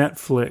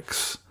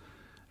Netflix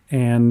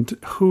and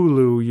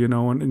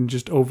Hulu, and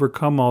just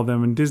overcome all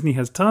them. And Disney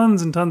has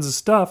tons and tons of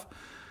stuff,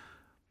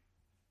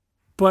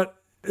 but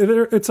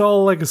it's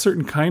all like a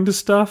certain kind of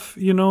stuff.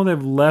 They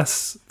have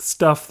less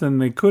stuff than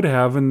they could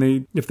have,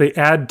 and if they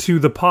add to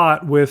the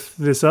pot with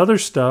this other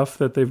stuff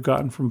that they've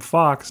gotten from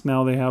Fox,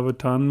 now they have a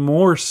ton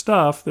more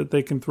stuff that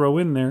they can throw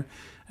in there,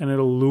 and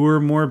it'll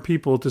lure more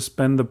people to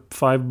spend the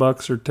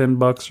 $5 or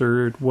 $10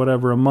 or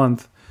whatever a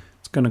month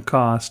it's going to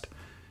cost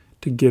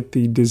to get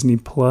the Disney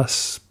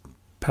Plus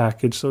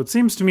package. So it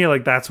seems to me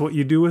like that's what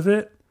you do with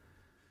it.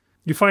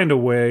 You find a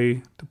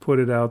way to put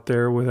it out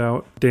there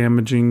without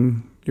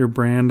damaging your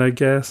brand, I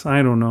guess.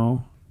 I don't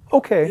know.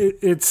 Okay.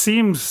 It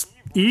seems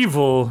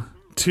evil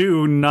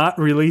to not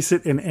release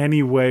it in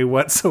any way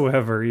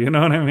whatsoever. You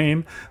know what I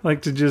mean?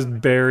 Like to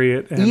just bury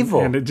it.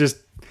 Evil. And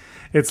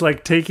it's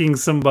like taking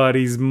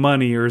somebody's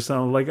money or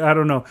something. Like, I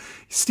don't know.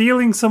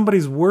 Stealing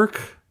somebody's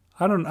work.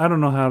 I don't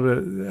know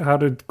how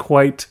to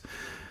quite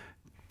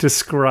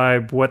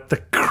describe what the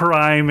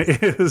crime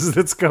is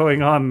that's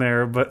going on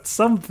there, but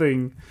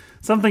something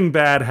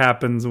bad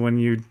happens when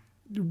you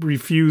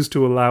refuse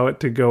to allow it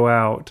to go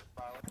out.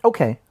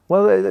 Okay.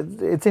 Well,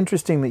 it's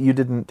interesting that you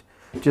didn't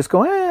just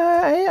go,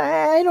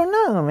 I don't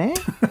know, man.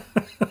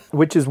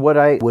 Which is what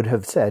I would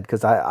have said,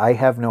 because I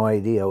have no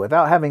idea.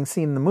 Without having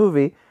seen the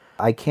movie,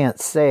 I can't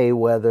say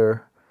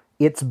whether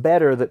it's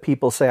better that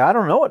people say, I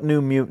don't know what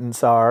New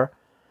Mutants are,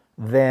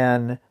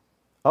 than,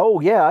 oh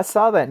yeah, I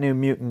saw that New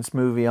Mutants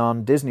movie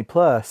on Disney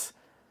Plus.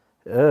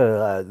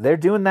 They're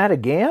doing that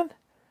again?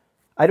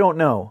 I don't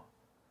know.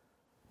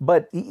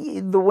 But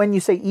when you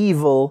say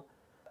evil,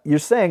 you're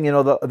saying,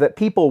 that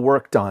people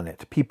worked on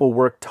it. People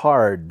worked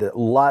hard. That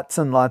lots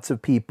and lots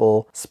of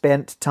people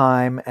spent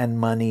time and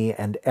money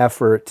and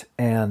effort,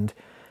 and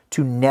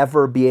to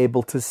never be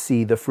able to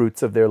see the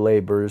fruits of their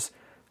labors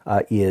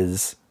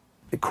is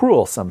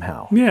cruel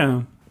somehow.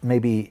 Yeah.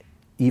 Maybe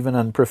even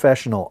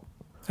unprofessional.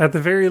 At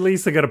the very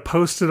least, they got to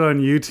post it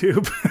on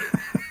YouTube.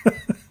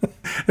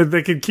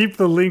 They could keep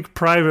the link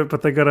private,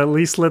 but they got to at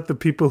least let the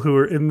people who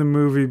are in the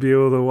movie be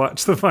able to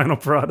watch the final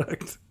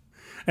product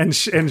and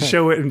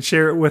show it and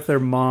share it with their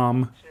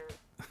mom.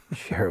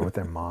 Share it with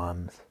their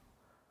moms.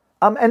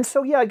 And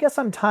so, yeah, I guess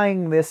I'm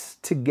tying this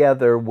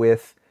together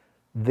with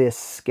this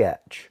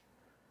sketch.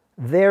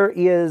 There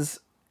is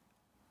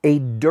a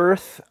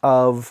dearth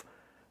of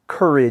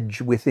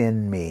courage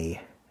within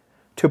me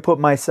to put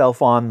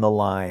myself on the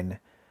line.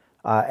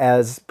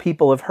 As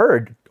people have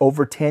heard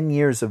over 10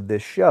 years of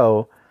this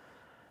show,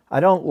 I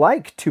don't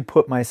like to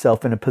put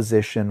myself in a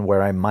position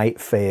where I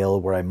might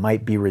fail, where I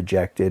might be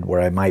rejected,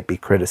 where I might be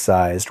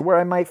criticized, where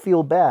I might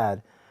feel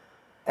bad.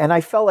 And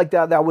I felt like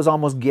that was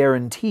almost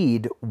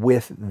guaranteed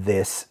with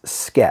this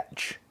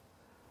sketch.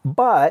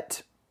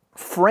 But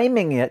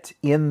framing it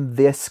in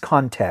this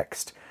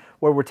context,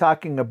 where we're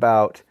talking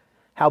about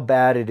how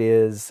bad it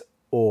is,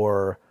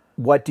 or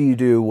what do you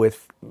do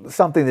with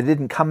something that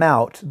didn't come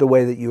out the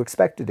way that you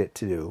expected it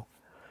to do.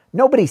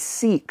 Nobody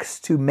seeks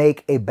to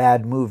make a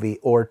bad movie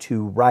or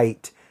to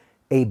write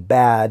a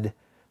bad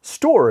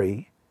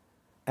story.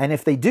 And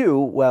if they do,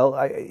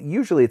 well,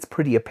 usually it's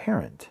pretty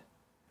apparent.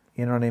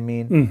 You know what I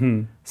mean?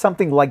 Mm-hmm.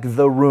 Something like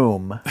The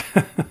Room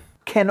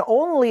can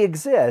only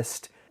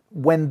exist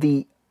when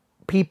the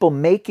people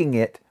making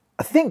it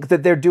think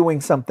that they're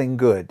doing something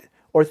good,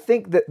 or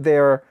think that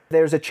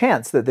there's a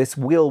chance that this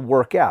will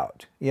work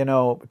out. You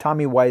know,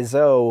 Tommy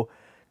Wiseau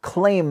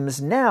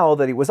claims now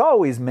that it was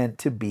always meant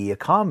to be a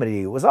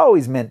comedy. It was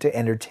always meant to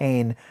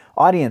entertain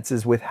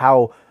audiences with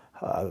how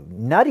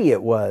nutty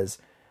it was.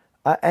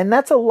 And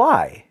that's a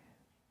lie.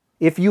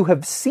 If you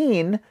have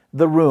seen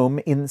The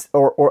Room,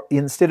 or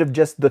instead of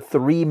just the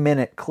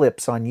 3-minute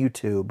clips on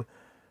YouTube,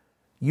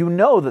 you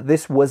know that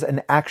this was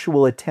an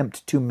actual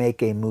attempt to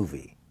make a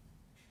movie.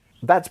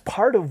 That's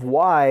part of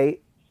why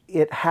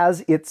it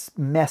has its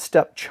messed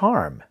up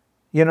charm.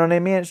 You know what I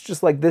mean? It's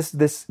just like this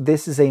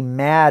is a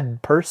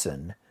mad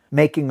person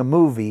making a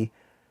movie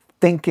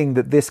thinking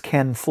that this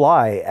can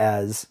fly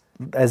as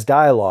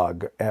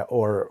dialogue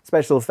or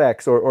special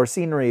effects or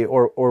scenery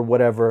or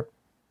whatever.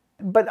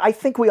 But I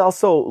think we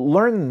also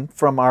learn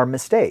from our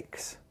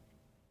mistakes.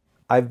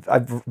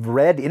 I've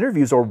read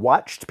interviews or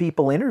watched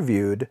people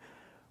interviewed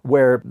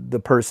where the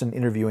person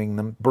interviewing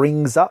them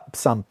brings up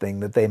something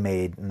that they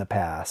made in the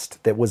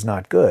past that was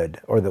not good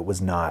or that was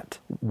not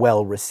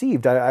well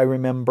received. I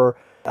remember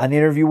an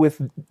interview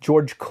with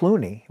George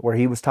Clooney where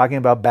he was talking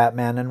about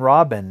Batman and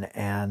Robin,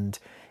 and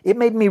it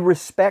made me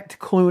respect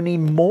Clooney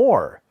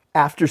more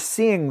after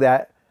seeing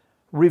that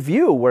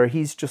review where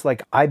he's just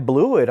like, I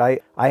blew it.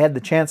 I had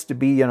the chance to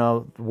be,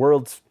 the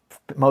world's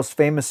most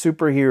famous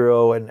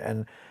superhero,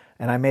 and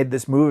I made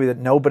this movie that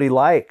nobody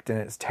liked, and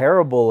it's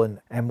terrible,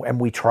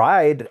 and we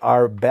tried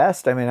our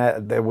best. I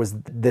mean, there was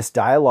this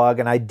dialogue,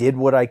 and I did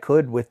what I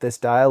could with this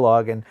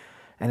dialogue, and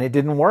it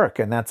didn't work,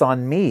 and that's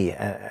on me.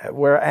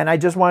 And I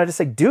just wanted to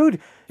say, dude,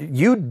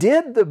 you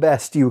did the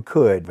best you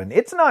could, and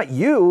it's not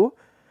you.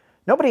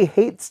 Nobody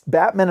hates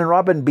Batman and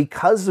Robin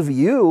because of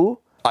you.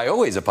 I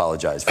always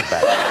apologize for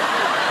Batman.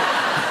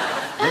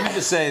 Let me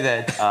just say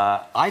that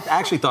I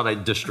actually thought I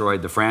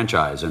destroyed the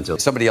franchise until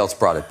somebody else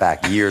brought it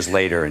back years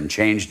later and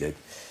changed it.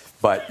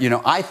 But,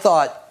 I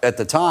thought at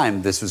the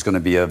time this was going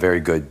to be a very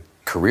good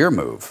career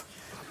move.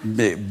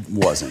 It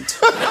wasn't.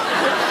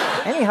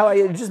 Anyhow,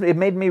 it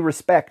made me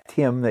respect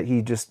him that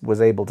he just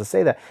was able to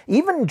say that.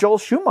 Even Joel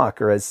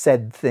Schumacher has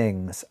said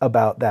things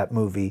about that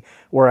movie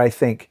where I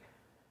think,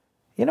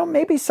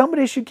 maybe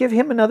somebody should give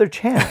him another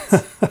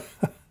chance.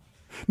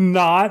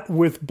 Not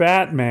with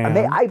Batman. I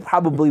mean, I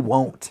probably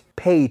won't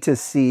pay to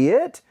see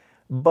it,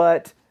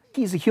 but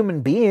he's a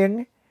human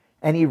being,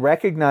 and he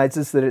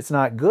recognizes that it's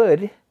not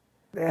good.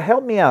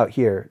 Help me out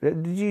here.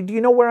 Do you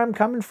know where I'm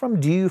coming from?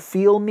 Do you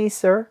feel me,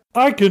 sir?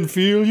 I can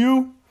feel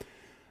you.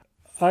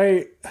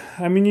 I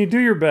mean, you do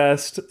your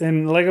best,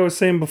 and like I was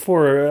saying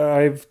before,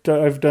 I've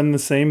done the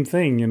same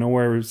thing,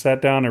 where I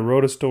sat down, I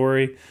wrote a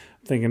story,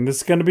 thinking this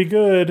is going to be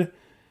good.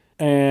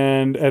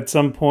 And at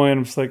some point,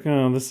 I'm just like,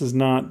 oh, this is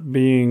not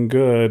being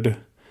good.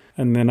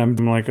 And then I'm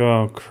like,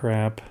 oh,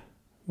 crap.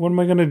 What am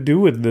I going to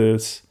do with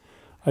this?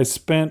 I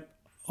spent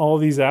all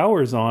these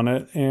hours on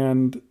it,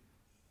 and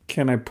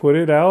can I put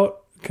it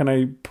out? Can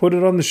I put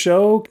it on the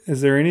show?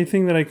 Is there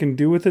anything that I can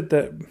do with it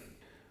that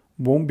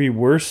won't be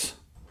worse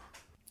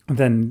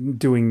than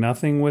doing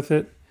nothing with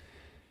it?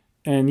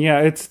 And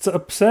yeah, it's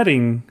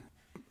upsetting.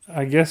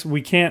 I guess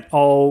we can't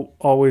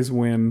always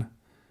win.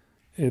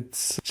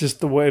 It's just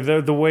the way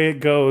it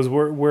goes.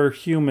 We're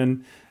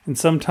human, and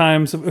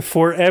sometimes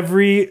for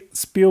every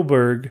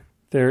Spielberg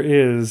there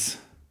is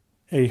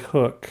a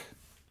hook.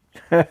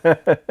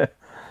 The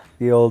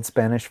old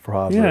Spanish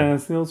proverb. Yeah,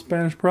 it's the old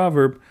Spanish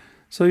proverb.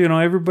 So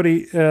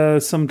everybody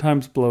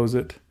sometimes blows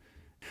it.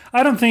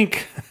 I don't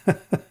think,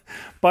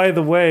 by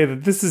the way,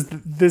 that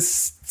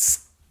this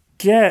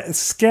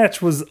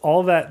sketch was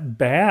all that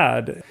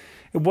bad.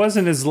 It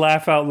wasn't as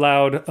laugh out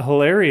loud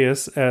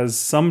hilarious as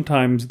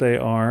sometimes they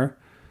are.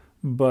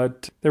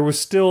 But there was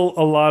still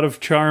a lot of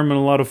charm and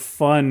a lot of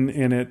fun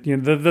in it.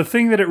 The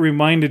thing that it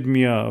reminded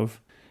me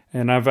of,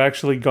 and I've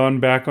actually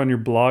gone back on your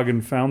blog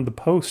and found the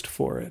post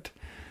for it.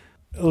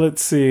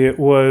 Let's see, it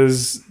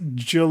was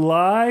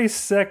July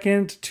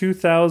 2nd,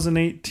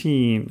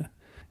 2018.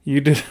 You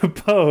did a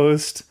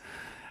post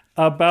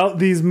about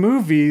these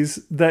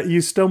movies that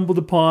you stumbled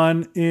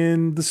upon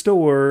in the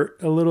store,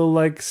 a little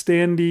like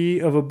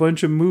standee of a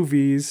bunch of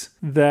movies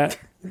that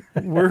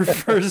were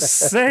for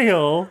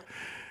sale,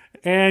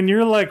 and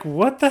you're like,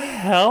 what the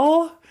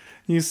hell?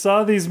 You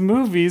saw these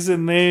movies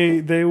and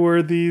they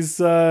were these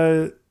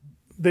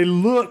they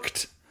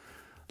looked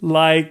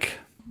like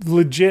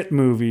legit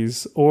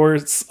movies, or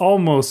it's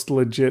almost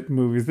legit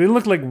movies. They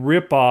looked like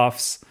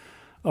rip-offs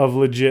of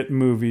legit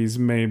movies,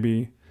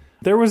 maybe.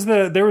 There was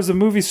a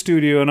movie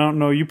studio, and I don't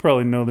know, you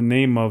probably know the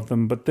name of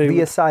them, but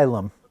The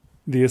Asylum.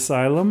 The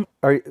Asylum?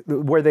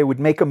 Where they would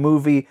make a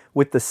movie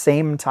with the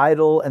same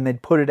title and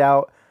they'd put it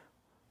out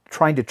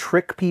trying to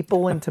trick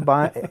people into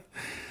buying.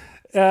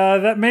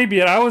 That may be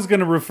it. I was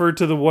going to refer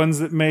to the ones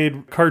that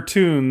made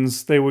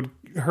cartoons. They would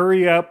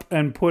hurry up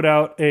and put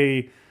out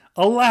a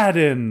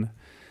Aladdin,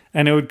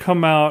 and it would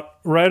come out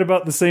right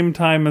about the same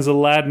time as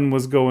Aladdin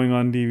was going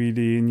on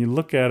DVD, and you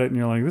look at it and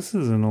you're like, this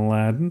isn't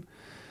Aladdin.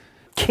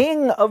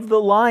 King of the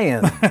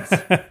Lions.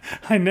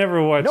 I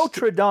never watched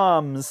Notre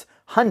Dame's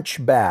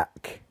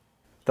Hunchback.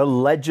 The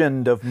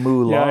Legend of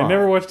Mulan. Yeah, I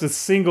never watched a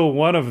single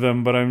one of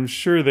them, but I'm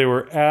sure they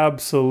were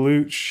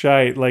absolute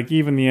shite. Like,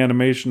 even the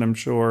animation, I'm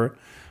sure,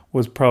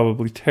 was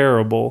probably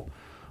terrible.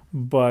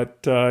 But,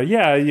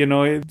 yeah, you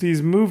know,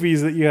 these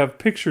movies that you have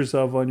pictures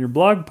of on your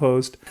blog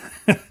post,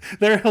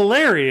 they're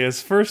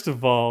hilarious, first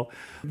of all.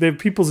 They have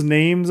people's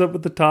names up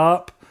at the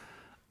top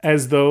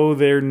as though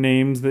they're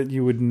names that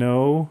you would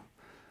know.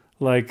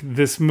 Like,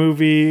 this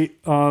movie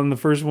on the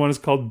first one is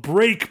called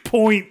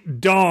Breakpoint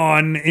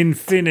Dawn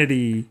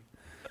Infinity.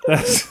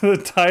 That's the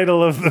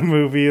title of the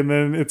movie, and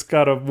then it's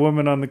got a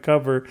woman on the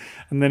cover,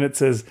 and then it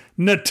says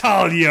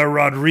Natalia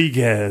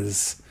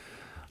Rodriguez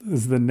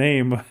is the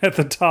name at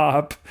the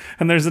top.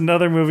 And there's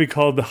another movie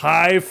called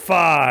High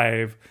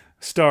Five,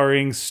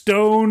 starring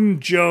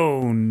Stone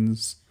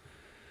Jones.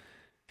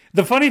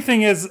 The funny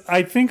thing is,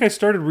 I think I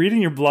started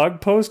reading your blog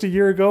post a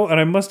year ago, and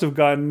I must have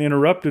gotten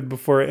interrupted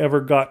before I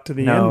ever got to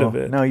the end of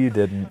it. No, you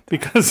didn't.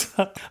 Because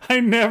I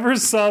never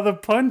saw the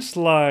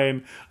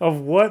punchline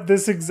of what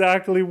this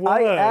exactly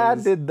was. I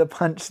added the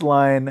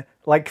punchline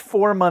like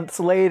 4 months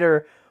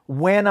later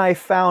when I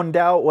found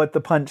out what the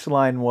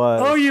punchline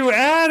was. Oh, you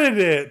added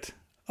it!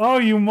 Oh,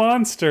 you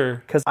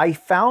monster. Because I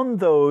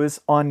found those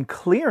on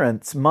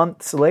clearance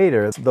months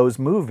later, those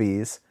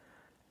movies.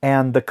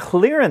 And the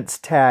clearance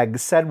tag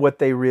said what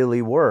they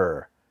really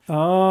were.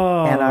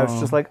 Oh. And I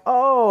was just like,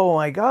 oh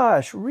my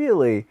gosh,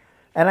 really?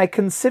 And I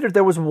considered,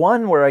 there was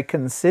one where I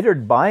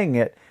considered buying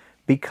it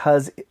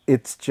because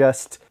it's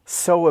just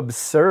so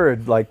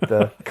absurd, like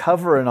the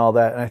cover and all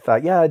that. And I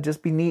thought, yeah, it'd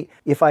just be neat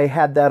if I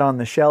had that on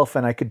the shelf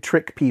and I could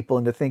trick people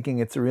into thinking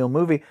it's a real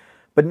movie.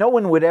 But no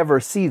one would ever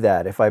see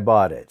that if I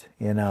bought it,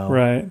 you know?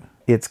 Right.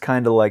 It's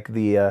kind of like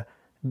the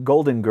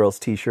Golden Girls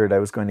t-shirt I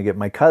was going to get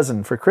my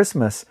cousin for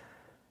Christmas.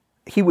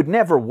 He would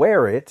never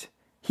wear it.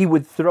 He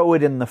would throw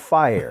it in the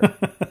fire.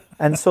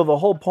 And so the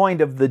whole point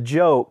of the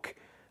joke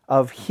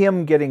of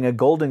him getting a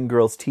Golden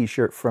Girls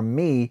t-shirt from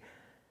me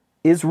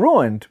is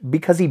ruined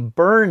because he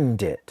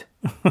burned it.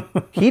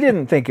 He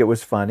didn't think it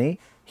was funny.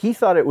 He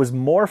thought it was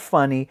more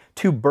funny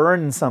to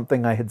burn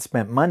something I had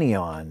spent money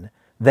on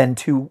than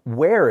to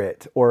wear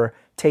it or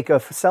take a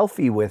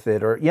selfie with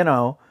it, or, you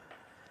know.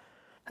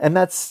 And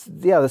that's,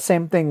 yeah, the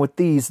same thing with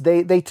these.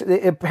 They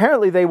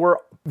apparently they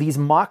were these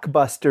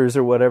mockbusters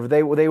or whatever.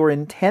 They were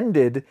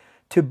intended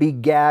to be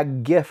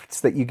gag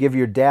gifts that you give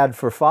your dad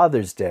for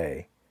Father's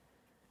Day.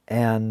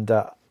 And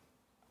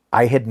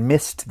I had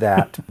missed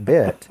that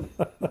bit.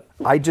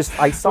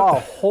 I saw a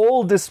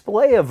whole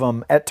display of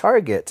them at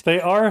Target. They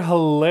are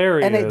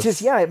hilarious. And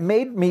it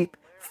made me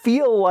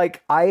feel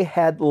like I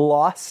had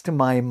lost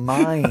my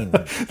mind.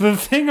 The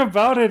thing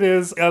about it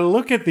is, I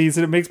look at these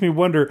and it makes me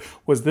wonder,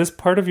 was this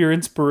part of your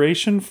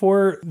inspiration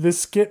for this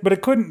skit? But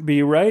it couldn't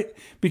be, right?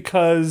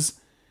 Because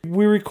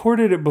we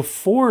recorded it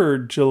before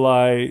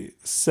July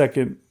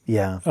 2nd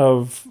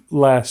of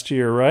last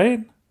year, right?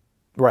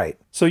 Right.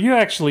 So you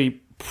actually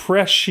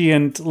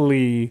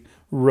presciently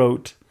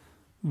wrote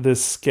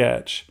this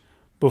sketch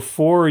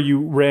before you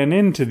ran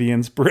into the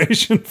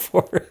inspiration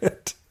for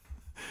it.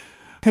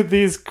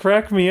 These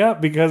crack me up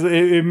because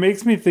it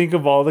makes me think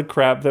of all the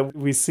crap that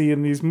we see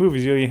in these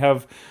movies. You know, you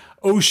have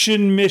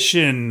Ocean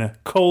Mission,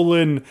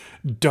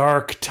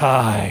 Dark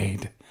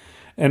Tide.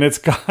 And it's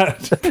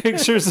got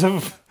pictures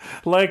of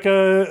like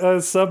a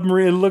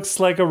submarine. It looks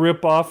like a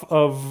ripoff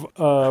of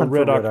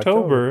Red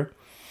October.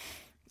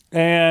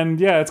 And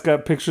yeah, it's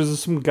got pictures of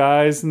some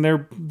guys in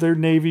their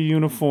Navy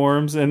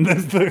uniforms. And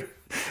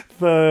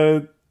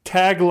the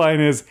tagline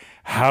is,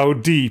 "How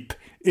deep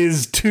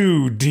is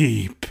too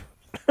deep?"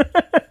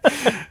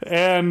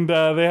 And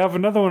they have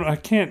another one. I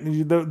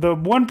can't. The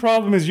one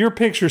problem is your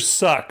picture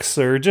sucks,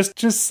 sir. Just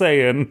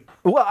saying.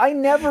 Well, I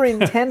never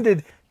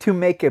intended to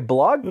make a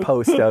blog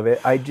post of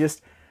it. I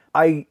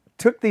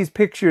took these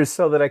pictures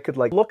so that I could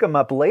like look them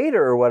up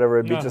later or whatever.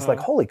 It'd be just like,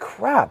 holy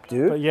crap,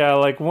 dude. But yeah,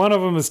 like one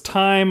of them is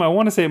Time. I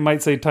want to say it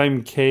might say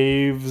Time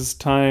Caves,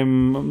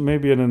 Time,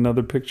 maybe in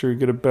another picture you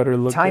get a better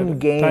look Time at it.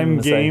 Games, Time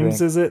I Games,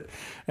 think. is it?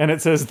 And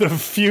it says, the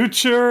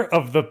future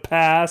of the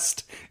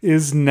past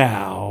is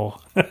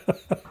now.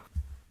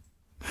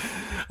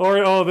 Or,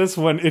 oh, this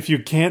one, if you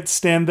can't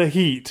stand the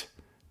heat,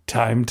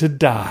 time to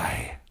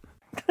die.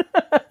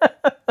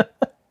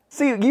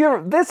 See,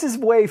 this is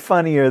way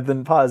funnier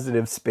than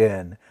Positive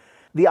Spin.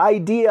 The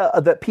idea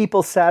that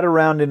people sat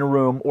around in a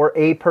room, or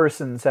a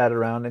person sat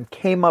around and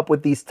came up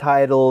with these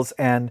titles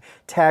and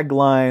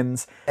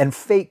taglines and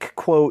fake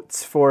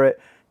quotes for it,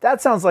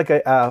 that sounds like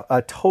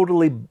a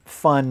totally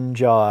fun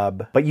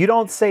job. But you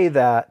don't say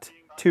that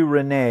to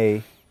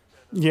Renee.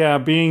 Yeah,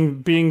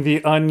 being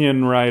the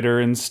Onion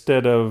writer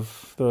instead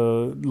of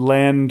the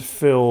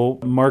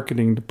landfill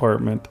marketing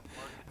department.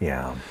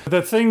 Yeah.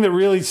 The thing that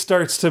really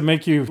starts to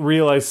make you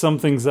realize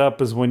something's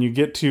up is when you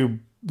get to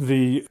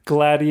the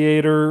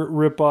Gladiator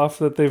ripoff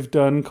that they've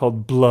done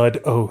called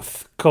Blood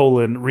Oath,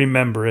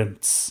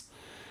 Remembrance.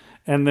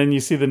 And then you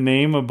see the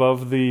name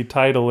above the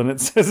title, and it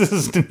says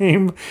his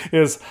name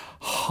is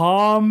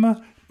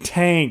Hom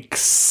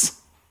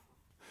Tanks.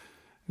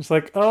 It's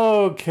like,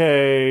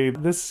 okay,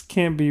 this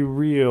can't be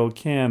real,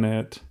 can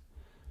it?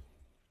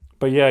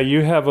 But yeah,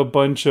 you have a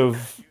bunch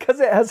of... Because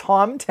it has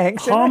Hom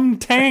Tanks in it? Hom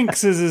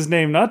Tanks is his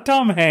name, not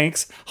Tom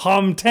Hanks.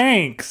 Hom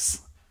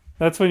Tanks.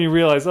 That's when you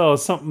realize, oh,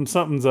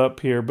 something's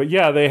up here. But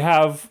yeah, they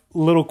have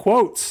little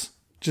quotes,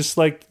 just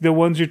like the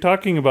ones you're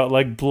talking about,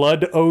 like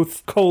Blood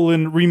Oath,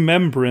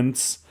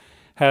 Remembrance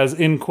has,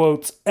 in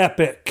quotes,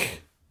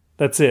 epic.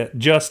 That's it,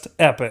 just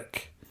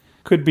epic.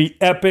 Could be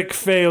epic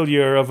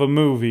failure of a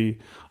movie.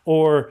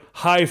 Or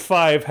High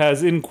Five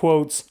has, in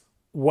quotes,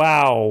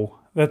 wow.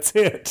 That's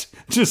it.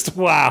 Just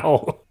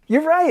wow.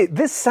 You're right.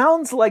 This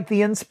sounds like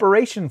the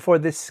inspiration for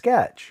this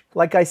sketch.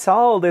 Like I saw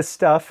all this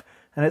stuff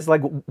and it's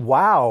like,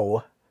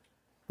 wow.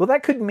 Well,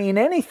 that could mean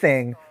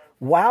anything.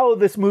 Wow,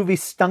 this movie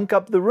stunk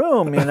up the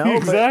room, you know?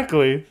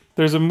 Exactly.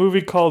 There's a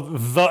movie called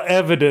The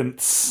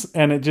Evidence,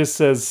 and it just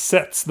says,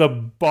 sets the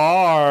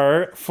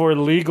bar for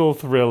legal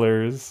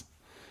thrillers.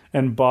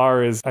 And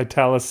bar is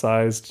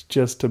italicized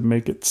just to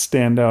make it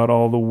stand out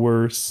all the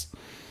worse.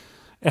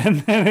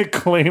 And then it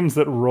claims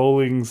that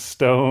Rolling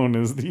Stone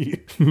is the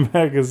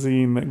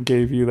magazine that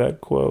gave you that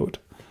quote.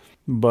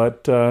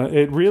 But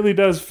it really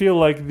does feel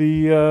like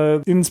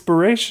the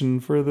inspiration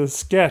for the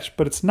sketch,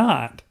 but it's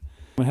not.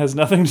 It has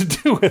nothing to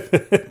do with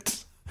it.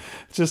 It's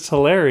just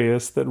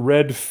hilarious that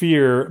Red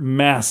Fear,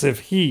 Massive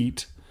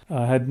Heat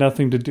had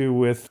nothing to do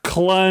with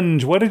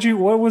Clunge. What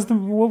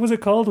was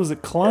it called? Was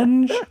it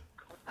Clunge?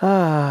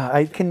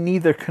 I can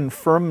neither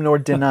confirm nor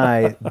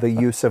deny the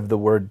use of the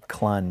word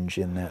clunge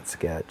in that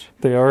sketch.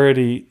 They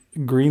already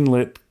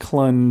greenlit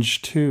Clunge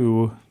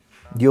 2.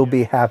 You'll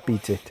be happy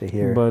to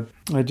hear. But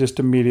I just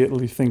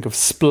immediately think of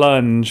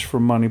Splunge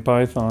from Monty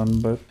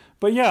Python.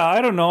 But yeah, I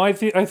don't know. I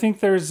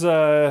think there's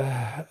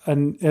at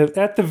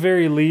the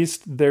very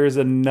least there's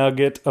a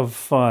nugget of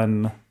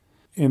fun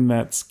in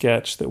that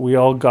sketch that we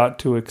all got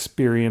to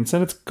experience,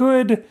 and it's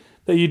good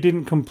that you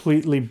didn't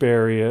completely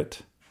bury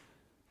it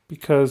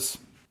because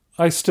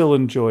I still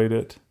enjoyed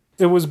it.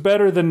 It was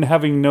better than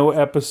having no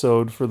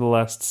episode for the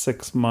last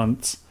 6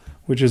 months,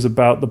 which is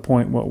about the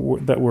point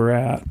that we're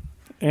at.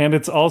 And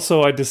it's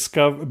also,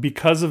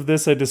 because of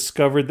this, I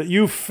discovered that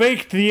you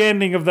faked the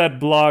ending of that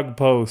blog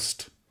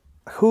post.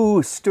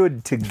 Who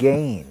stood to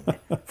gain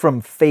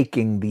from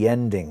faking the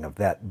ending of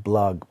that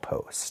blog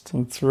post?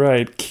 That's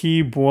right.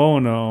 Chi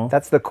buono.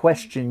 That's the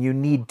question you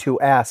need to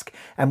ask.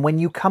 And when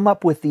you come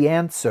up with the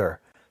answer,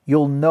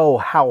 you'll know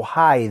how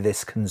high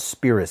this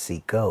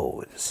conspiracy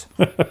goes.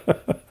 Do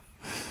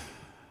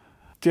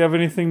you have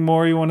anything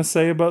more you want to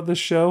say about this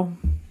show?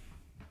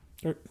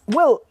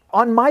 Well,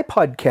 on my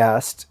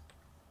podcast,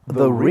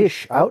 The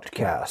Rish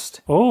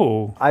Outcast,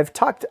 I've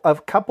talked a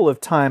couple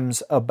of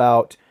times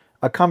about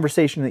a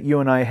conversation that you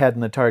and I had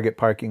in the Target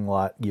parking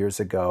lot years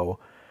ago,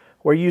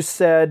 where you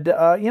said,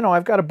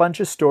 I've got a bunch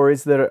of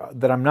stories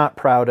that I'm not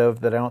proud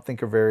of, that I don't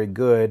think are very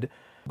good,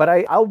 but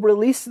I'll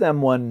release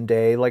them one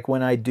day, like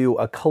when I do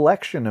a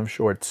collection of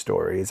short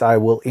stories. I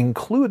will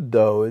include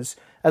those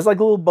as like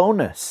little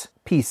bonus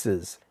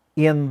pieces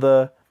in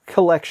the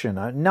collection.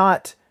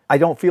 I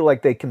don't feel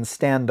like they can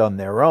stand on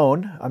their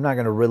own. I'm not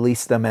going to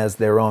release them as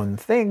their own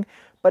thing,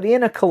 but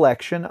in a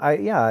collection,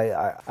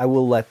 I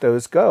will let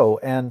those go.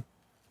 And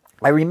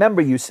I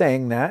remember you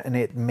saying that, and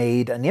it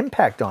made an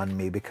impact on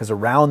me because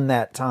around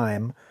that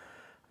time,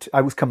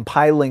 I was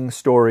compiling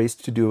stories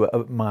to do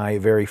my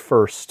very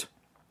first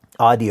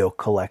audio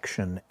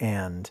collection,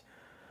 and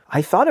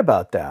I thought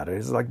about that. It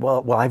was like,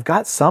 well, I've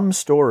got some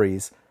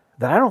stories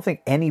that I don't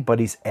think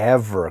anybody's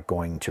ever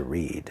going to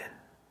read.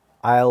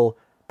 I'll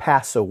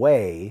pass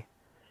away,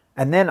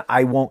 and then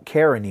I won't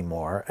care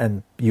anymore,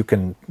 and you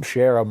can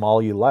share them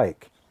all you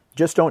like.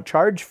 Just don't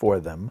charge for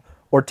them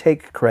or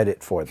take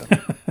credit for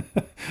them.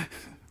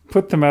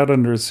 Put them out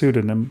under a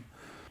pseudonym.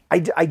 I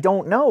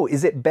don't know.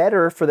 Is it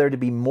better for there to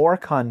be more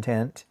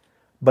content,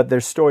 but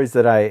there's stories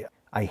that I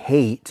I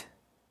hate,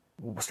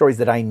 stories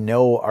that I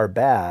know are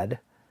bad.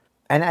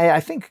 And I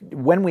think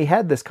when we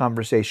had this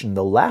conversation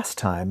the last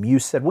time, you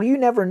said, well, you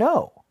never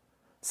know.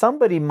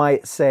 Somebody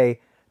might say,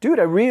 dude,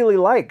 I really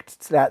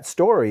liked that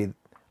story.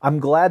 I'm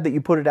glad that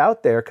you put it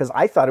out there because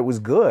I thought it was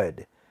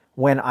good,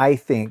 when I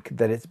think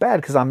that it's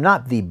bad, because I'm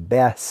not the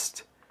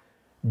best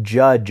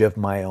judge of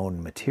my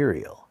own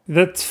material.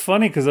 That's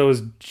funny because I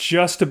was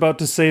just about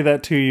to say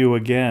that to you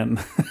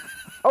again.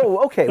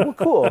 Oh, okay. Well,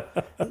 cool.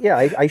 Yeah,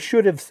 I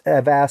should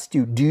have asked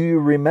you, do you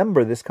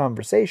remember this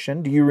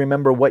conversation? Do you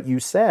remember what you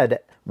said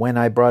when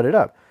I brought it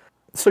up?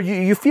 So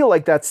you feel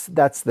like that's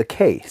the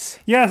case?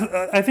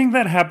 Yeah, I think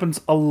that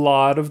happens a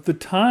lot of the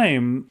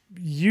time.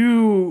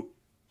 You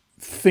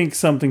think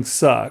something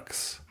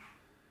sucks,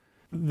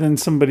 then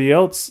somebody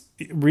else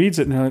reads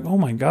it and they're like, oh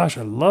my gosh,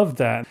 I love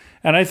that.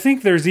 And I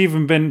think there's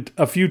even been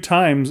a few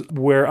times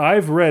where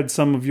I've read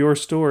some of your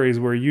stories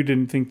where you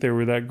didn't think they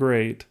were that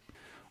great.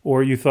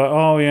 Or you thought,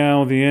 oh yeah,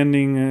 well, the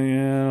ending,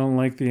 yeah, I don't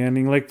like the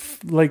ending.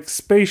 Like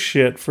Space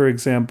Shit, for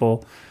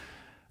example.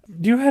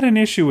 You had an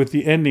issue with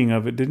the ending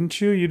of it,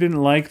 didn't you? You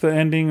didn't like the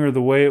ending or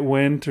the way it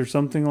went or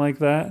something like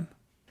that?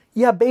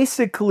 Yeah,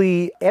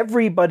 basically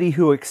everybody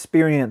who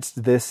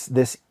experienced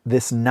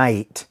this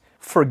night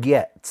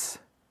forgets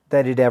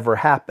that it ever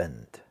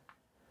happened.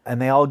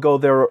 And they all go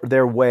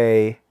their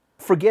way,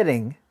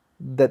 forgetting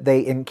that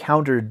they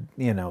encountered,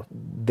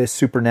 this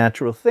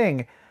supernatural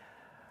thing.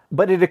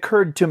 But it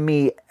occurred to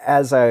me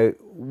as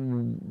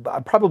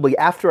probably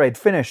after I'd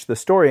finished the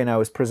story and I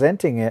was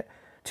presenting it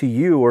to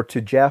you or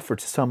to Jeff or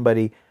to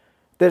somebody,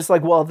 there's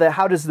like, well,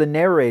 how does the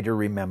narrator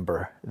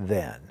remember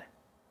then?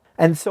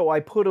 And so I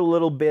put a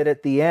little bit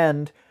at the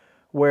end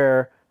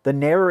where the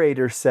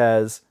narrator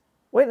says,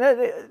 wait,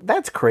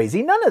 that's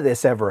crazy. None of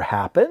this ever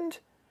happened.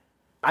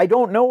 I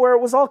don't know where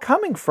it was all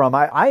coming from.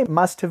 I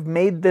must have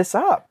made this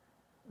up.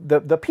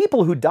 The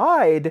people who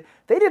died,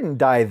 they didn't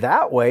die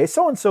that way.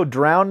 So-and-so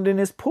drowned in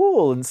his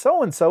pool, and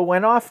so-and-so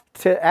went off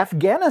to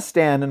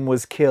Afghanistan and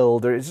was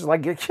killed. Or it's just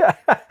like,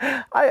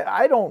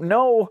 I don't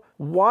know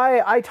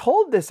why I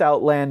told this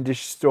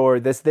outlandish story,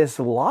 this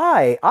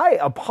lie. I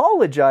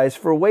apologize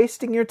for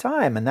wasting your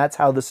time. And that's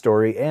how the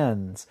story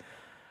ends.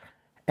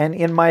 And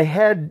in my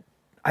head,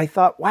 I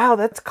thought, wow,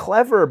 that's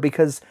clever,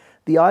 because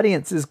the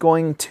audience is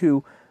going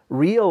to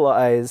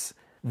realize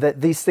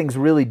that these things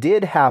really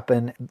did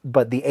happen,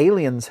 but the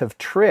aliens have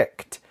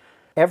tricked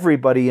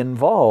everybody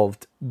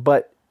involved.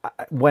 But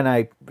when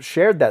I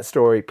shared that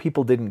story,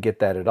 people didn't get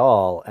that at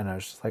all. And I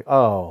was just like,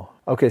 oh,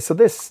 okay, so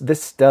this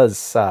does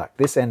suck.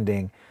 This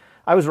ending,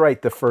 I was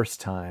right the first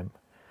time.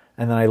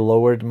 And then I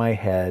lowered my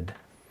head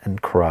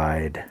and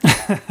cried.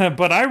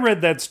 But I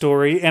read that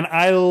story and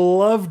I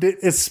loved it,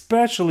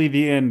 especially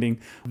the ending.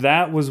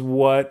 That was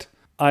what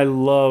I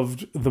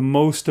loved the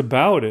most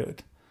about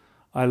it.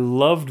 I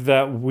loved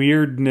that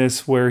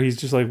weirdness where he's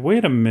just like,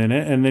 wait a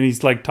minute. And then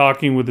he's like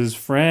talking with his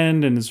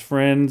friend and his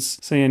friend's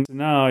saying,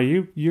 no,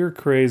 you're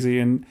crazy.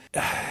 And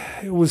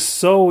it was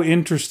so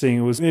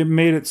interesting. It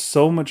made it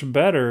so much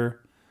better.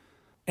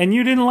 And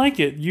you didn't like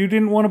it. You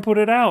didn't want to put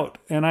it out.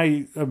 And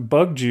I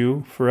bugged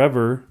you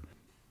forever,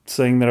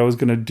 saying that I was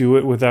going to do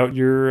it without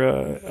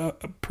your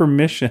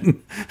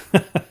permission.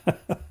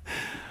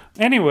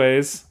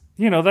 Anyways,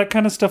 that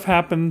kind of stuff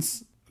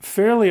happens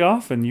fairly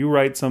often. You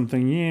write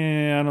something,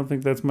 I don't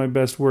think that's my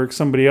best work.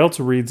 Somebody else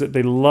reads it,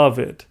 they love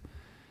it.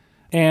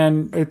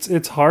 And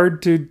it's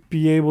hard to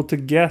be able to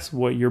guess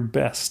what your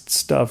best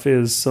stuff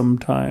is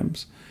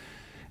sometimes.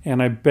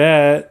 And I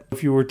bet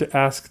if you were to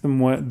ask them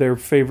what their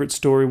favorite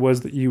story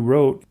was that you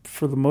wrote,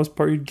 for the most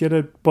part, you'd get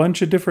a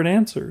bunch of different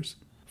answers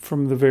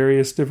from the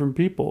various different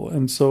people.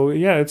 And so,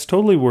 yeah, it's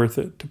totally worth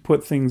it to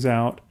put things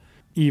out,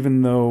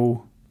 even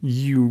though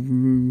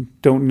you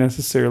don't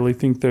necessarily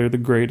think they're the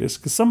greatest.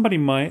 Because somebody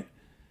might.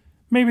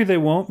 Maybe they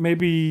won't.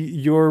 Maybe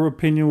your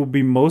opinion will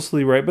be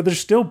mostly right. But there's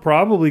still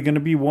probably going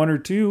to be one or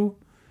two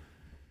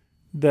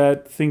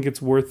that think it's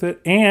worth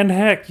it. And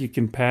heck, you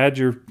can pad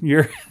your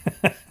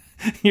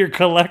your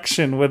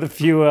collection with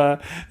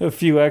a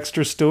few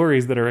extra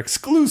stories that are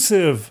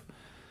exclusive.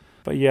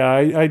 But yeah,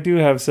 I do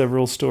have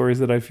several stories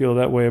that I feel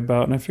that way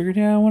about. And I figured,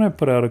 when I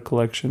put out a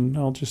collection,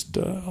 I'll just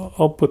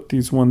I'll put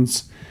these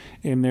ones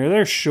in there.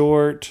 They're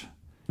short.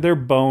 They're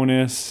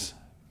bonus.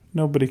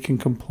 Nobody can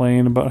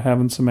complain about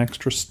having some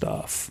extra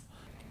stuff.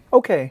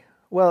 Okay.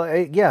 Well,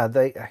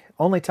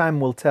 only time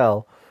will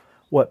tell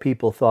what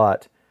people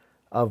thought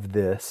of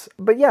this.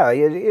 But yeah,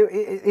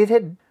 it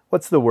had,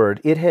 what's the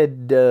word? It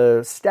had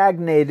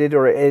stagnated,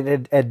 or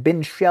it had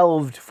been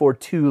shelved for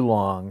too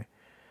long.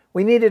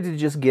 We needed to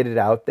just get it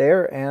out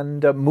there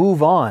and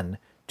move on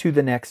to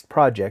the next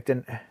project.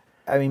 And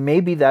I mean,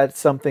 maybe that's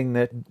something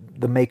that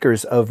the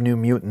makers of New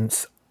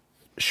Mutants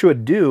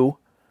should do,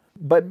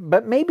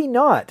 but maybe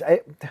not.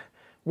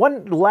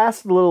 One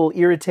last little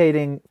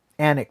irritating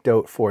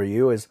anecdote for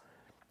you is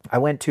I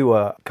went to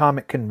a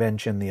comic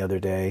convention the other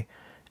day,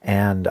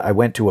 and I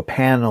went to a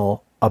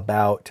panel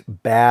about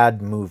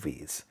bad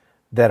movies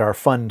that are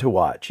fun to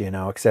watch,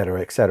 et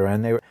cetera, et cetera.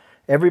 And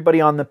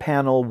everybody on the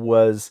panel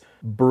was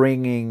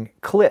bringing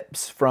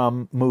clips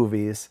from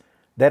movies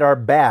that are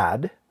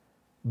bad,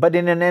 but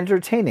in an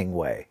entertaining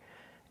way.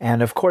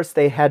 And of course,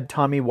 they had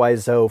Tommy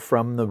Wiseau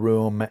from The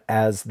Room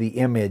as the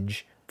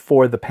image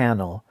for the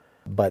panel,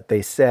 but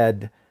they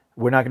said,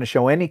 we're not going to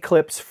show any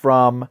clips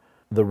from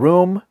The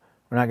Room,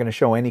 we're not going to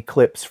show any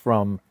clips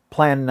from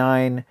Plan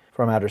 9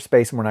 from Outer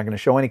Space, and we're not going to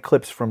show any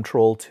clips from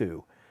Troll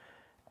 2.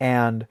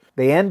 And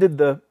they ended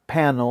the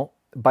panel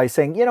by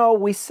saying,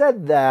 we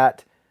said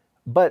that,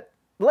 but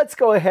let's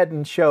go ahead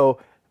and show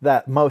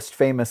that most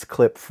famous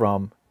clip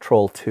from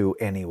Troll 2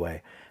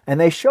 anyway. And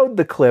they showed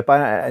the clip,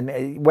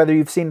 and whether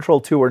you've seen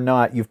Troll 2 or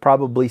not, you've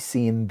probably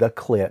seen the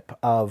clip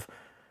of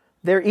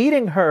they're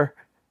eating her,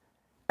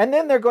 and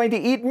then they're going to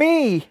eat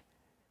me.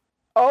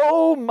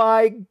 Oh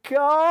my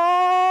God!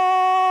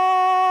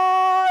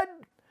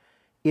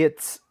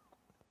 It's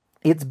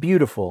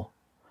beautiful.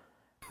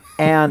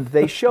 And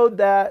they showed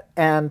that,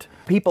 and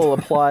people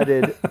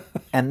applauded,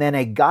 and then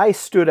a guy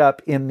stood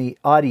up in the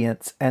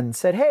audience and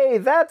said, hey,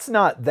 that's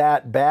not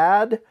that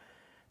bad.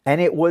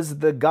 And it was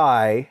the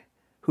guy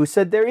who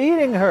said, they're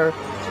eating her.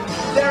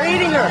 They're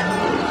eating her.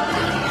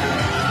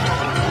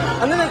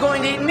 And then they're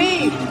going to eat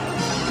me.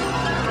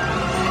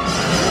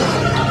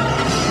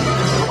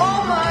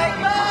 Oh my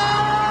God!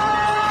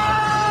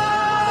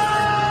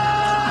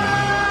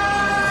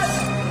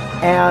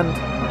 And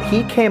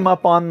he came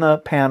up on the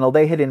panel.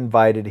 They had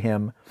invited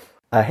him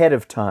ahead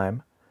of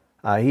time.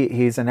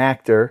 He's an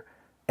actor,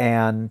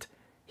 and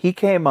he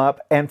came up,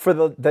 and for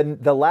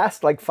the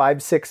last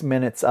 5-6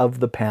 minutes of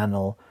the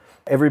panel,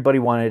 everybody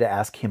wanted to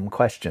ask him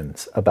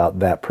questions about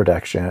that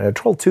production.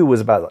 Troll 2 was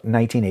about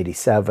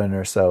 1987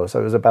 or so it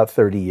was about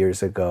 30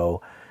 years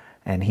ago,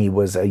 and he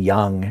was a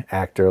young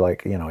actor,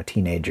 a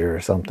teenager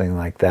or something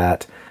like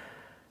that.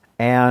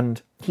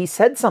 And he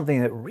said something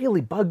that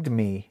really bugged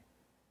me.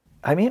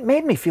 I mean, it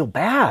made me feel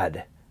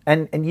bad.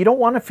 And you don't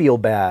want to feel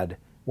bad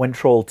when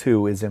Troll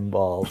 2 is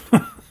involved.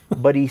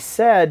 But he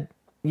said,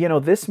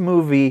 this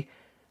movie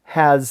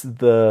has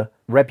the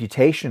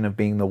reputation of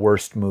being the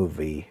worst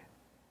movie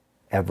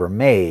ever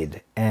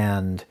made.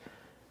 And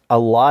a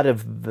lot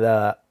of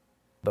the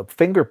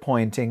finger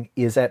pointing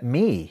is at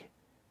me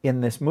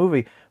in this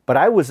movie. But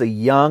I was a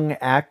young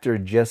actor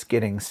just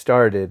getting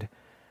started.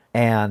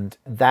 And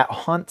that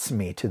haunts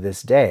me to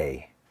this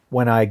day.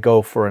 When I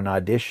go for an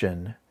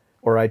audition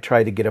or I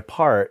try to get a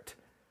part,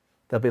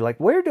 they'll be like,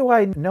 where do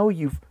I know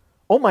you've...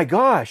 Oh my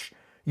gosh,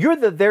 you're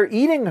they're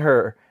eating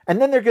her, and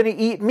then they're going to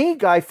eat me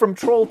guy from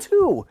Troll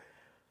 2.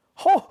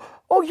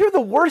 Oh, you're the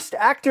worst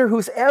actor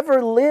who's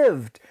ever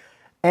lived.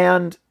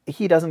 And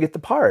he doesn't get the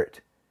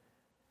part.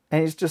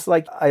 And he's just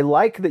like, I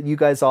like that you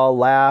guys all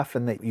laugh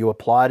and that you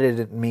applauded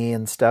at me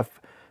and stuff,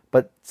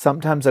 but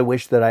sometimes I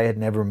wish that I had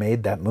never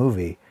made that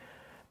movie.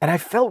 And I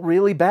felt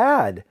really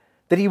bad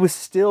that he was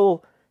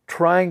still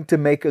trying to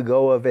make a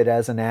go of it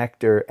as an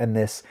actor, and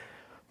this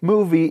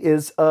movie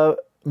is a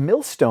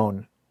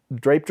millstone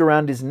draped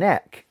around his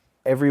neck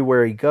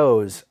everywhere he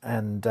goes.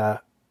 And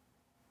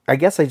I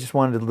guess I just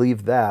wanted to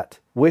leave that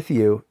with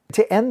you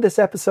to end this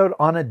episode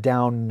on a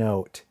down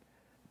note,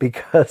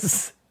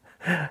 because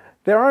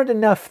there aren't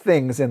enough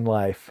things in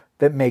life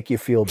that make you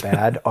feel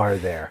bad, are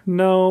there?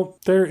 No,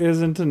 there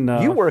isn't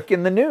enough. You work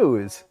in the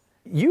news.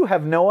 You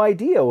have no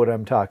idea what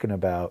I'm talking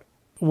about.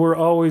 We're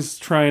always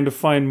trying to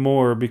find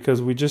more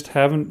because we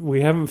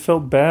haven't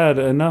felt bad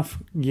enough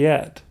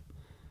yet.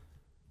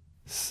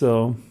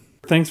 So,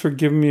 thanks for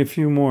giving me a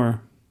few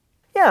more.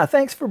 Yeah,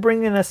 thanks for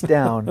bringing us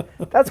down.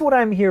 That's what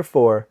I'm here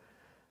for.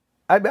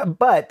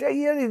 But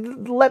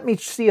let me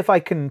see if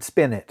I can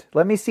spin it.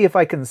 Let me see if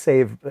I can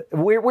save.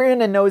 We're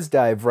in a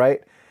nosedive,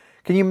 right?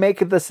 Can you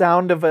make the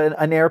sound of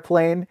an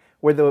airplane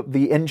where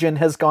the engine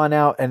has gone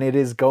out and it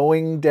is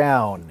going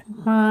down?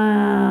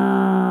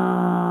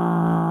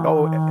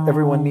 Oh,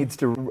 everyone needs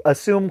to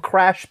assume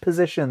crash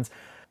positions.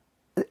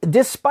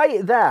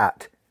 Despite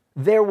that,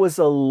 there was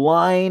a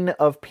line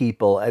of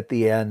people at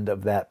the end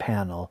of that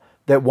panel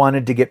that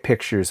wanted to get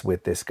pictures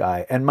with this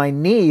guy. And my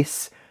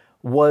niece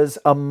was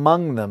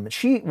among them.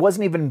 She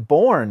wasn't even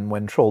born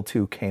when Troll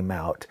 2 came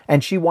out.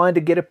 And she wanted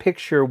to get a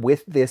picture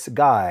with this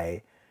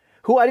guy,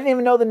 who I didn't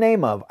even know the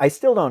name of. I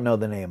still don't know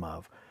the name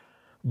of.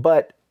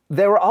 But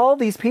there were all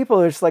these people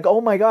who are just like,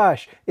 oh my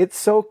gosh, it's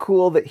so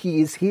cool that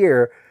he's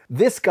here.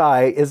 This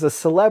guy is a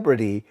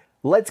celebrity.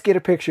 Let's get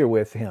a picture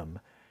with him.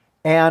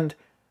 And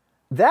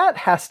that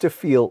has to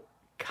feel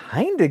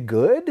kind of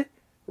good,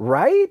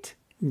 right?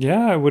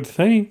 Yeah, I would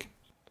think.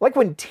 Like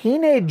when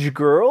teenage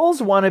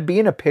girls want to be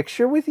in a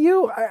picture with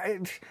you,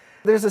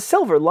 there's a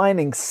silver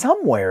lining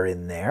somewhere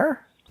in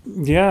there.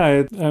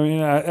 Yeah, I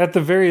mean, at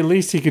the very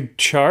least, he could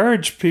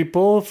charge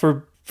people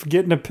for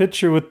getting a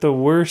picture with the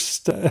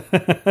worst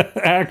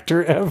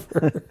actor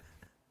ever.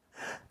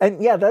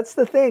 And yeah, that's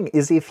the thing,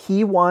 is if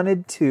he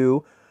wanted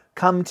to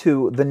come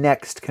to the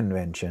next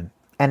convention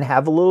and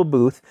have a little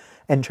booth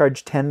and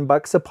charge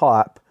 $10 a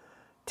pop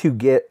to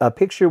get a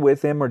picture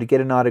with him or to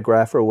get an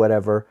autograph or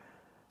whatever,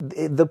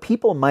 the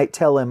people might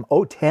tell him,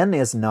 oh, 10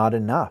 is not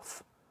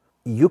enough.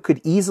 You could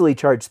easily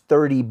charge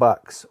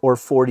 $30 or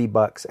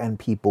 $40 and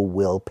people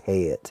will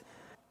pay it.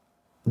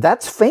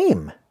 That's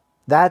fame.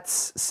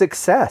 That's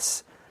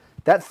success.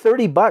 That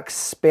 $30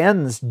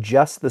 spends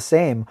just the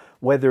same,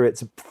 whether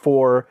it's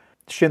for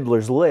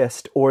Schindler's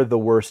List or the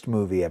worst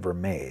movie ever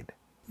made.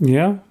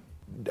 Yeah.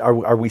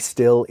 Are we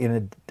still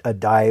in a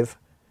dive?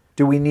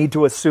 Do we need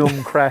to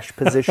assume crash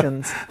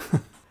positions?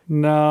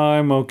 No,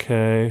 I'm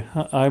okay.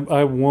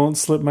 I won't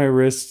slip my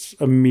wrists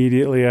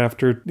immediately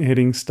after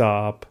hitting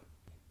stop.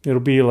 It'll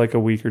be like a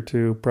week or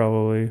two,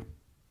 probably.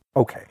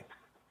 Okay.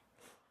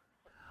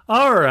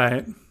 All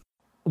right.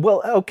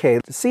 Well, okay.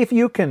 See if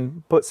you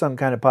can put some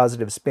kind of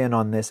positive spin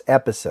on this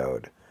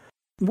episode.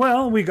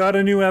 Well, we got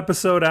a new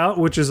episode out,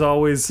 which is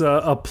always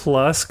a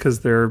plus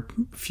because they're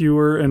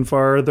fewer and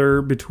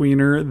farther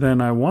betweener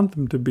than I want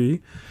them to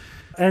be.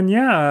 And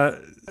yeah,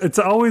 it's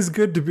always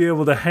good to be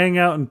able to hang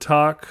out and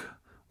talk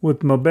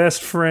with my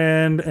best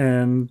friend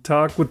and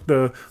talk with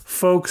the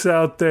folks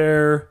out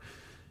there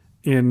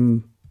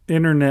in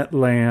internet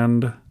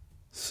land.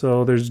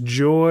 So there's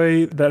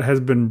joy that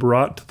has been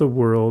brought to the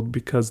world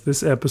because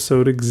this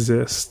episode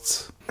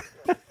exists.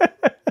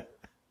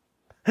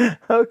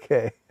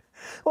 Okay.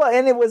 Well,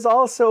 and it was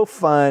also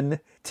fun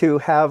to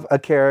have a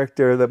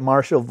character that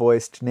Marshall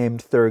voiced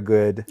named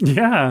Thurgood.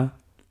 Yeah.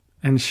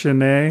 And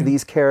Shanae.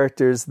 These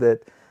characters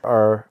that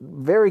are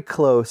very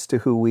close to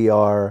who we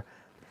are.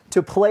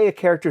 To play a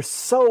character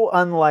so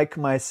unlike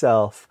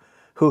myself,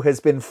 who has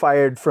been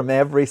fired from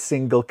every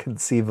single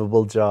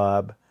conceivable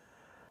job.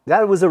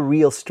 That was a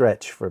real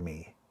stretch for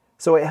me.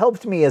 So it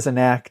helped me as an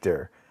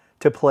actor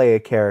to play a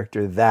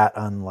character that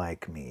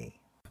unlike me.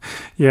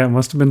 Yeah, it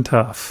must have been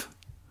tough.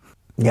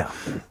 Yeah.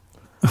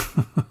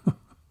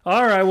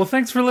 All right. Well,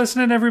 thanks for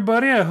listening,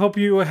 everybody. I hope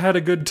you had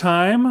a good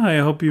time. I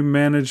hope you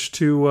managed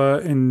to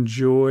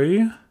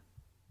enjoy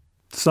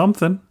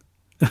something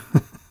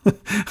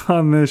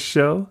on this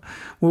show.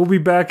 We'll be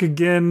back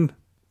again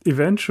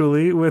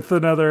eventually with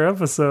another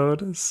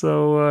episode.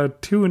 So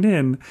tune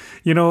in.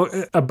 You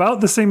know,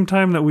 about the same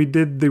time that we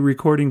did the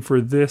recording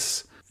for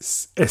this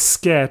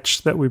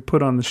sketch that we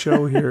put on the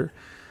show here,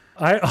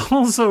 I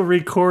also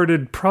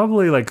recorded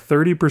probably like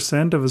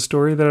 30% of a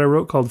story that I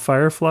wrote called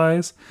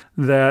Fireflies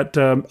that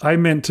I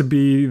meant to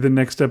be the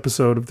next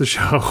episode of the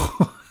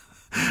show.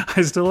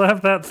 I still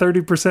have that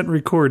 30%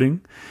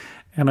 recording,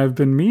 and I've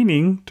been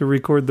meaning to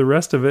record the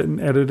rest of it and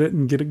edit it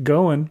and get it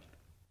going.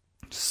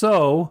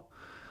 So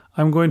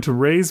I'm going to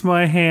raise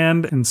my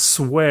hand and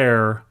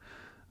swear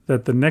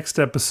that the next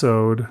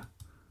episode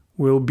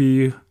will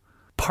be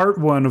part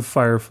 1 of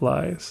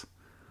Fireflies.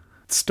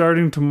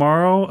 Starting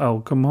tomorrow,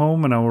 I'll come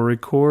home and I will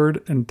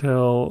record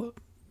until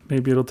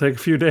maybe it'll take a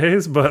few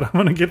days, but I'm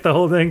going to get the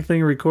whole dang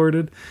thing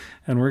recorded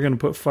and we're going to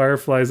put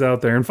Fireflies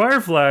out there. And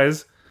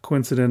Fireflies,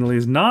 coincidentally,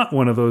 is not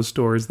one of those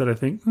stories that I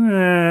think,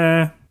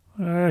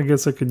 I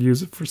guess I could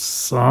use it for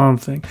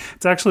something.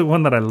 It's actually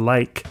one that I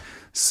like.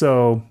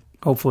 So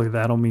hopefully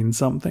that'll mean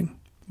something.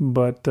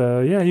 But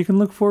yeah, you can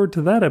look forward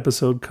to that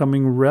episode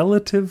coming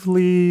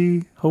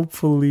relatively,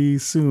 hopefully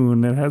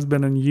soon. It has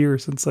been a year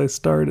since I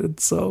started,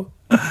 so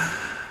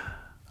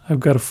I've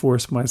got to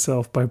force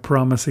myself by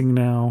promising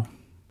now.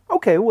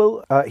 Okay,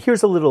 well,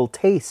 here's a little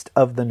taste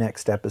of the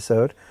next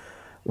episode.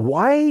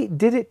 Why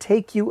did it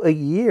take you a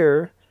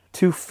year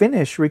to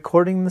finish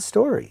recording the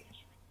story?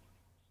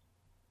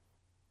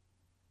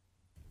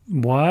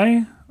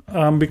 Why?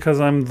 Because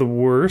I'm the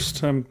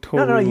worst. I'm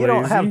totally No, you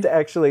don't lazy. have to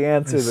actually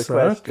answer the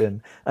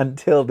question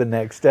until the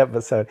next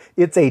episode.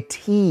 It's a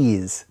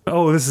tease.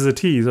 Oh, this is a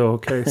tease. Oh,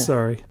 okay.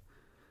 Sorry.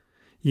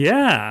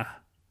 Yeah.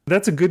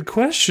 That's a good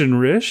question,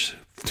 Rish.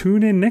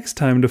 Tune in next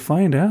time to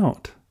find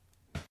out.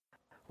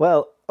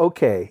 Well,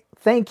 okay.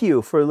 Thank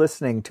you for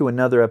listening to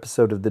another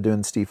episode of the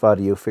Dunesteef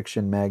Audio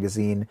Fiction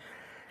Magazine.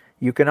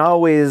 You can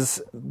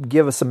always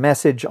give us a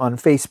message on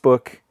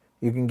Facebook.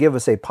 You can give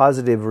us a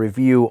positive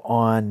review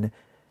on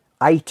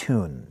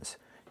iTunes.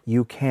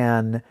 You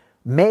can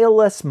mail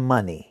us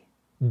money.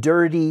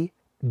 Dirty,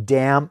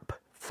 damp,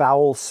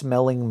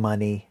 foul-smelling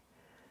money.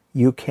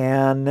 You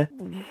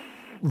can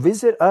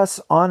visit us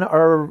on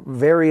our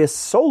various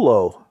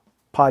solo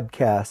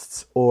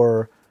podcasts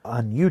or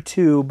on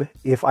YouTube,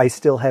 if I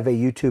still have a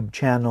YouTube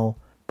channel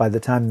by the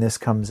time this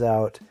comes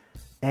out.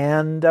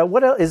 And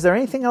what else? Is there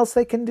anything else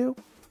they can do?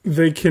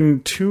 They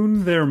can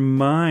tune their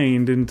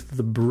mind into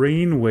the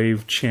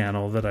brainwave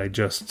channel that I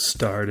just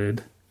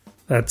started.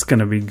 That's going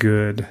to be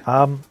good.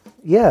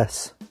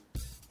 Yes.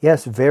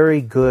 Yes,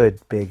 very good,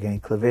 Big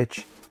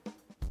Anklevich.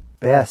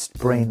 Best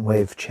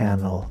brainwave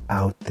channel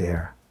out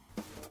there.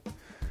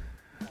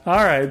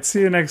 All right,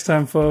 see you next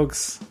time,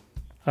 folks.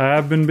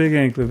 I've been Big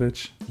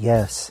Anklevich.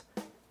 Yes,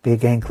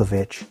 Big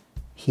Anklevich.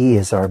 He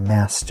is our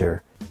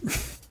master.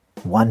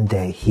 One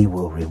day he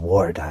will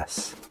reward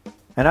us.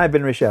 And I've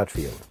been Rish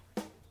Outfield.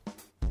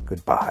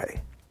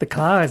 Goodbye. The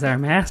Claw is our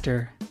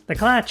master. The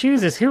Claw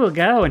chooses who will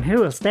go and who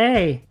will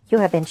stay. You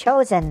have been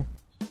chosen.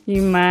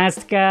 You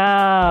must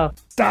go.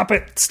 Stop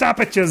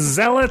it, you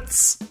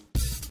zealots!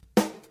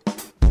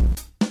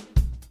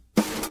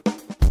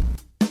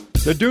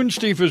 The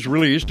Dunesteef is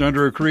released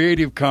under a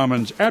Creative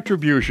Commons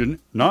Attribution,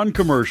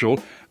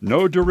 Non-Commercial,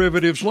 No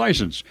derivatives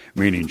license,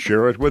 meaning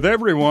share it with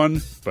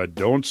everyone, but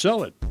don't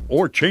sell it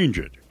or change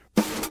it.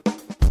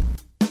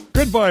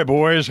 Goodbye,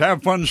 boys.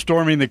 Have fun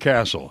storming the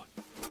castle.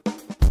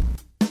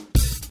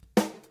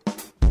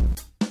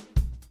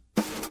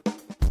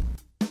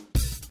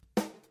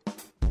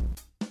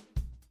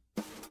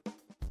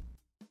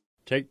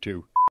 Take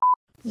 2.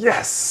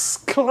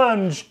 Yes!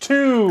 Clunge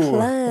 2!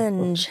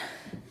 Plunge.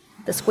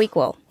 The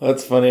squeakquel.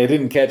 That's funny. I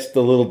didn't catch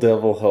the little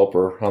devil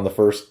helper on the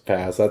first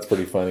pass. That's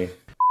pretty funny.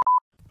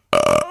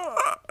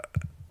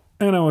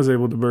 And I was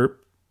able to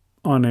burp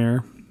on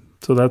air,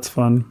 so that's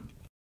fun.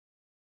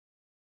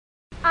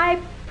 I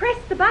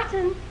pressed the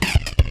button.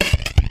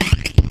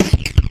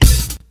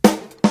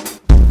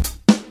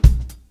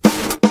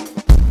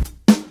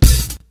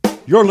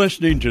 You're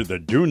listening to the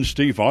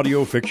Dunesteef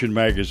Audio Fiction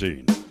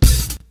Magazine.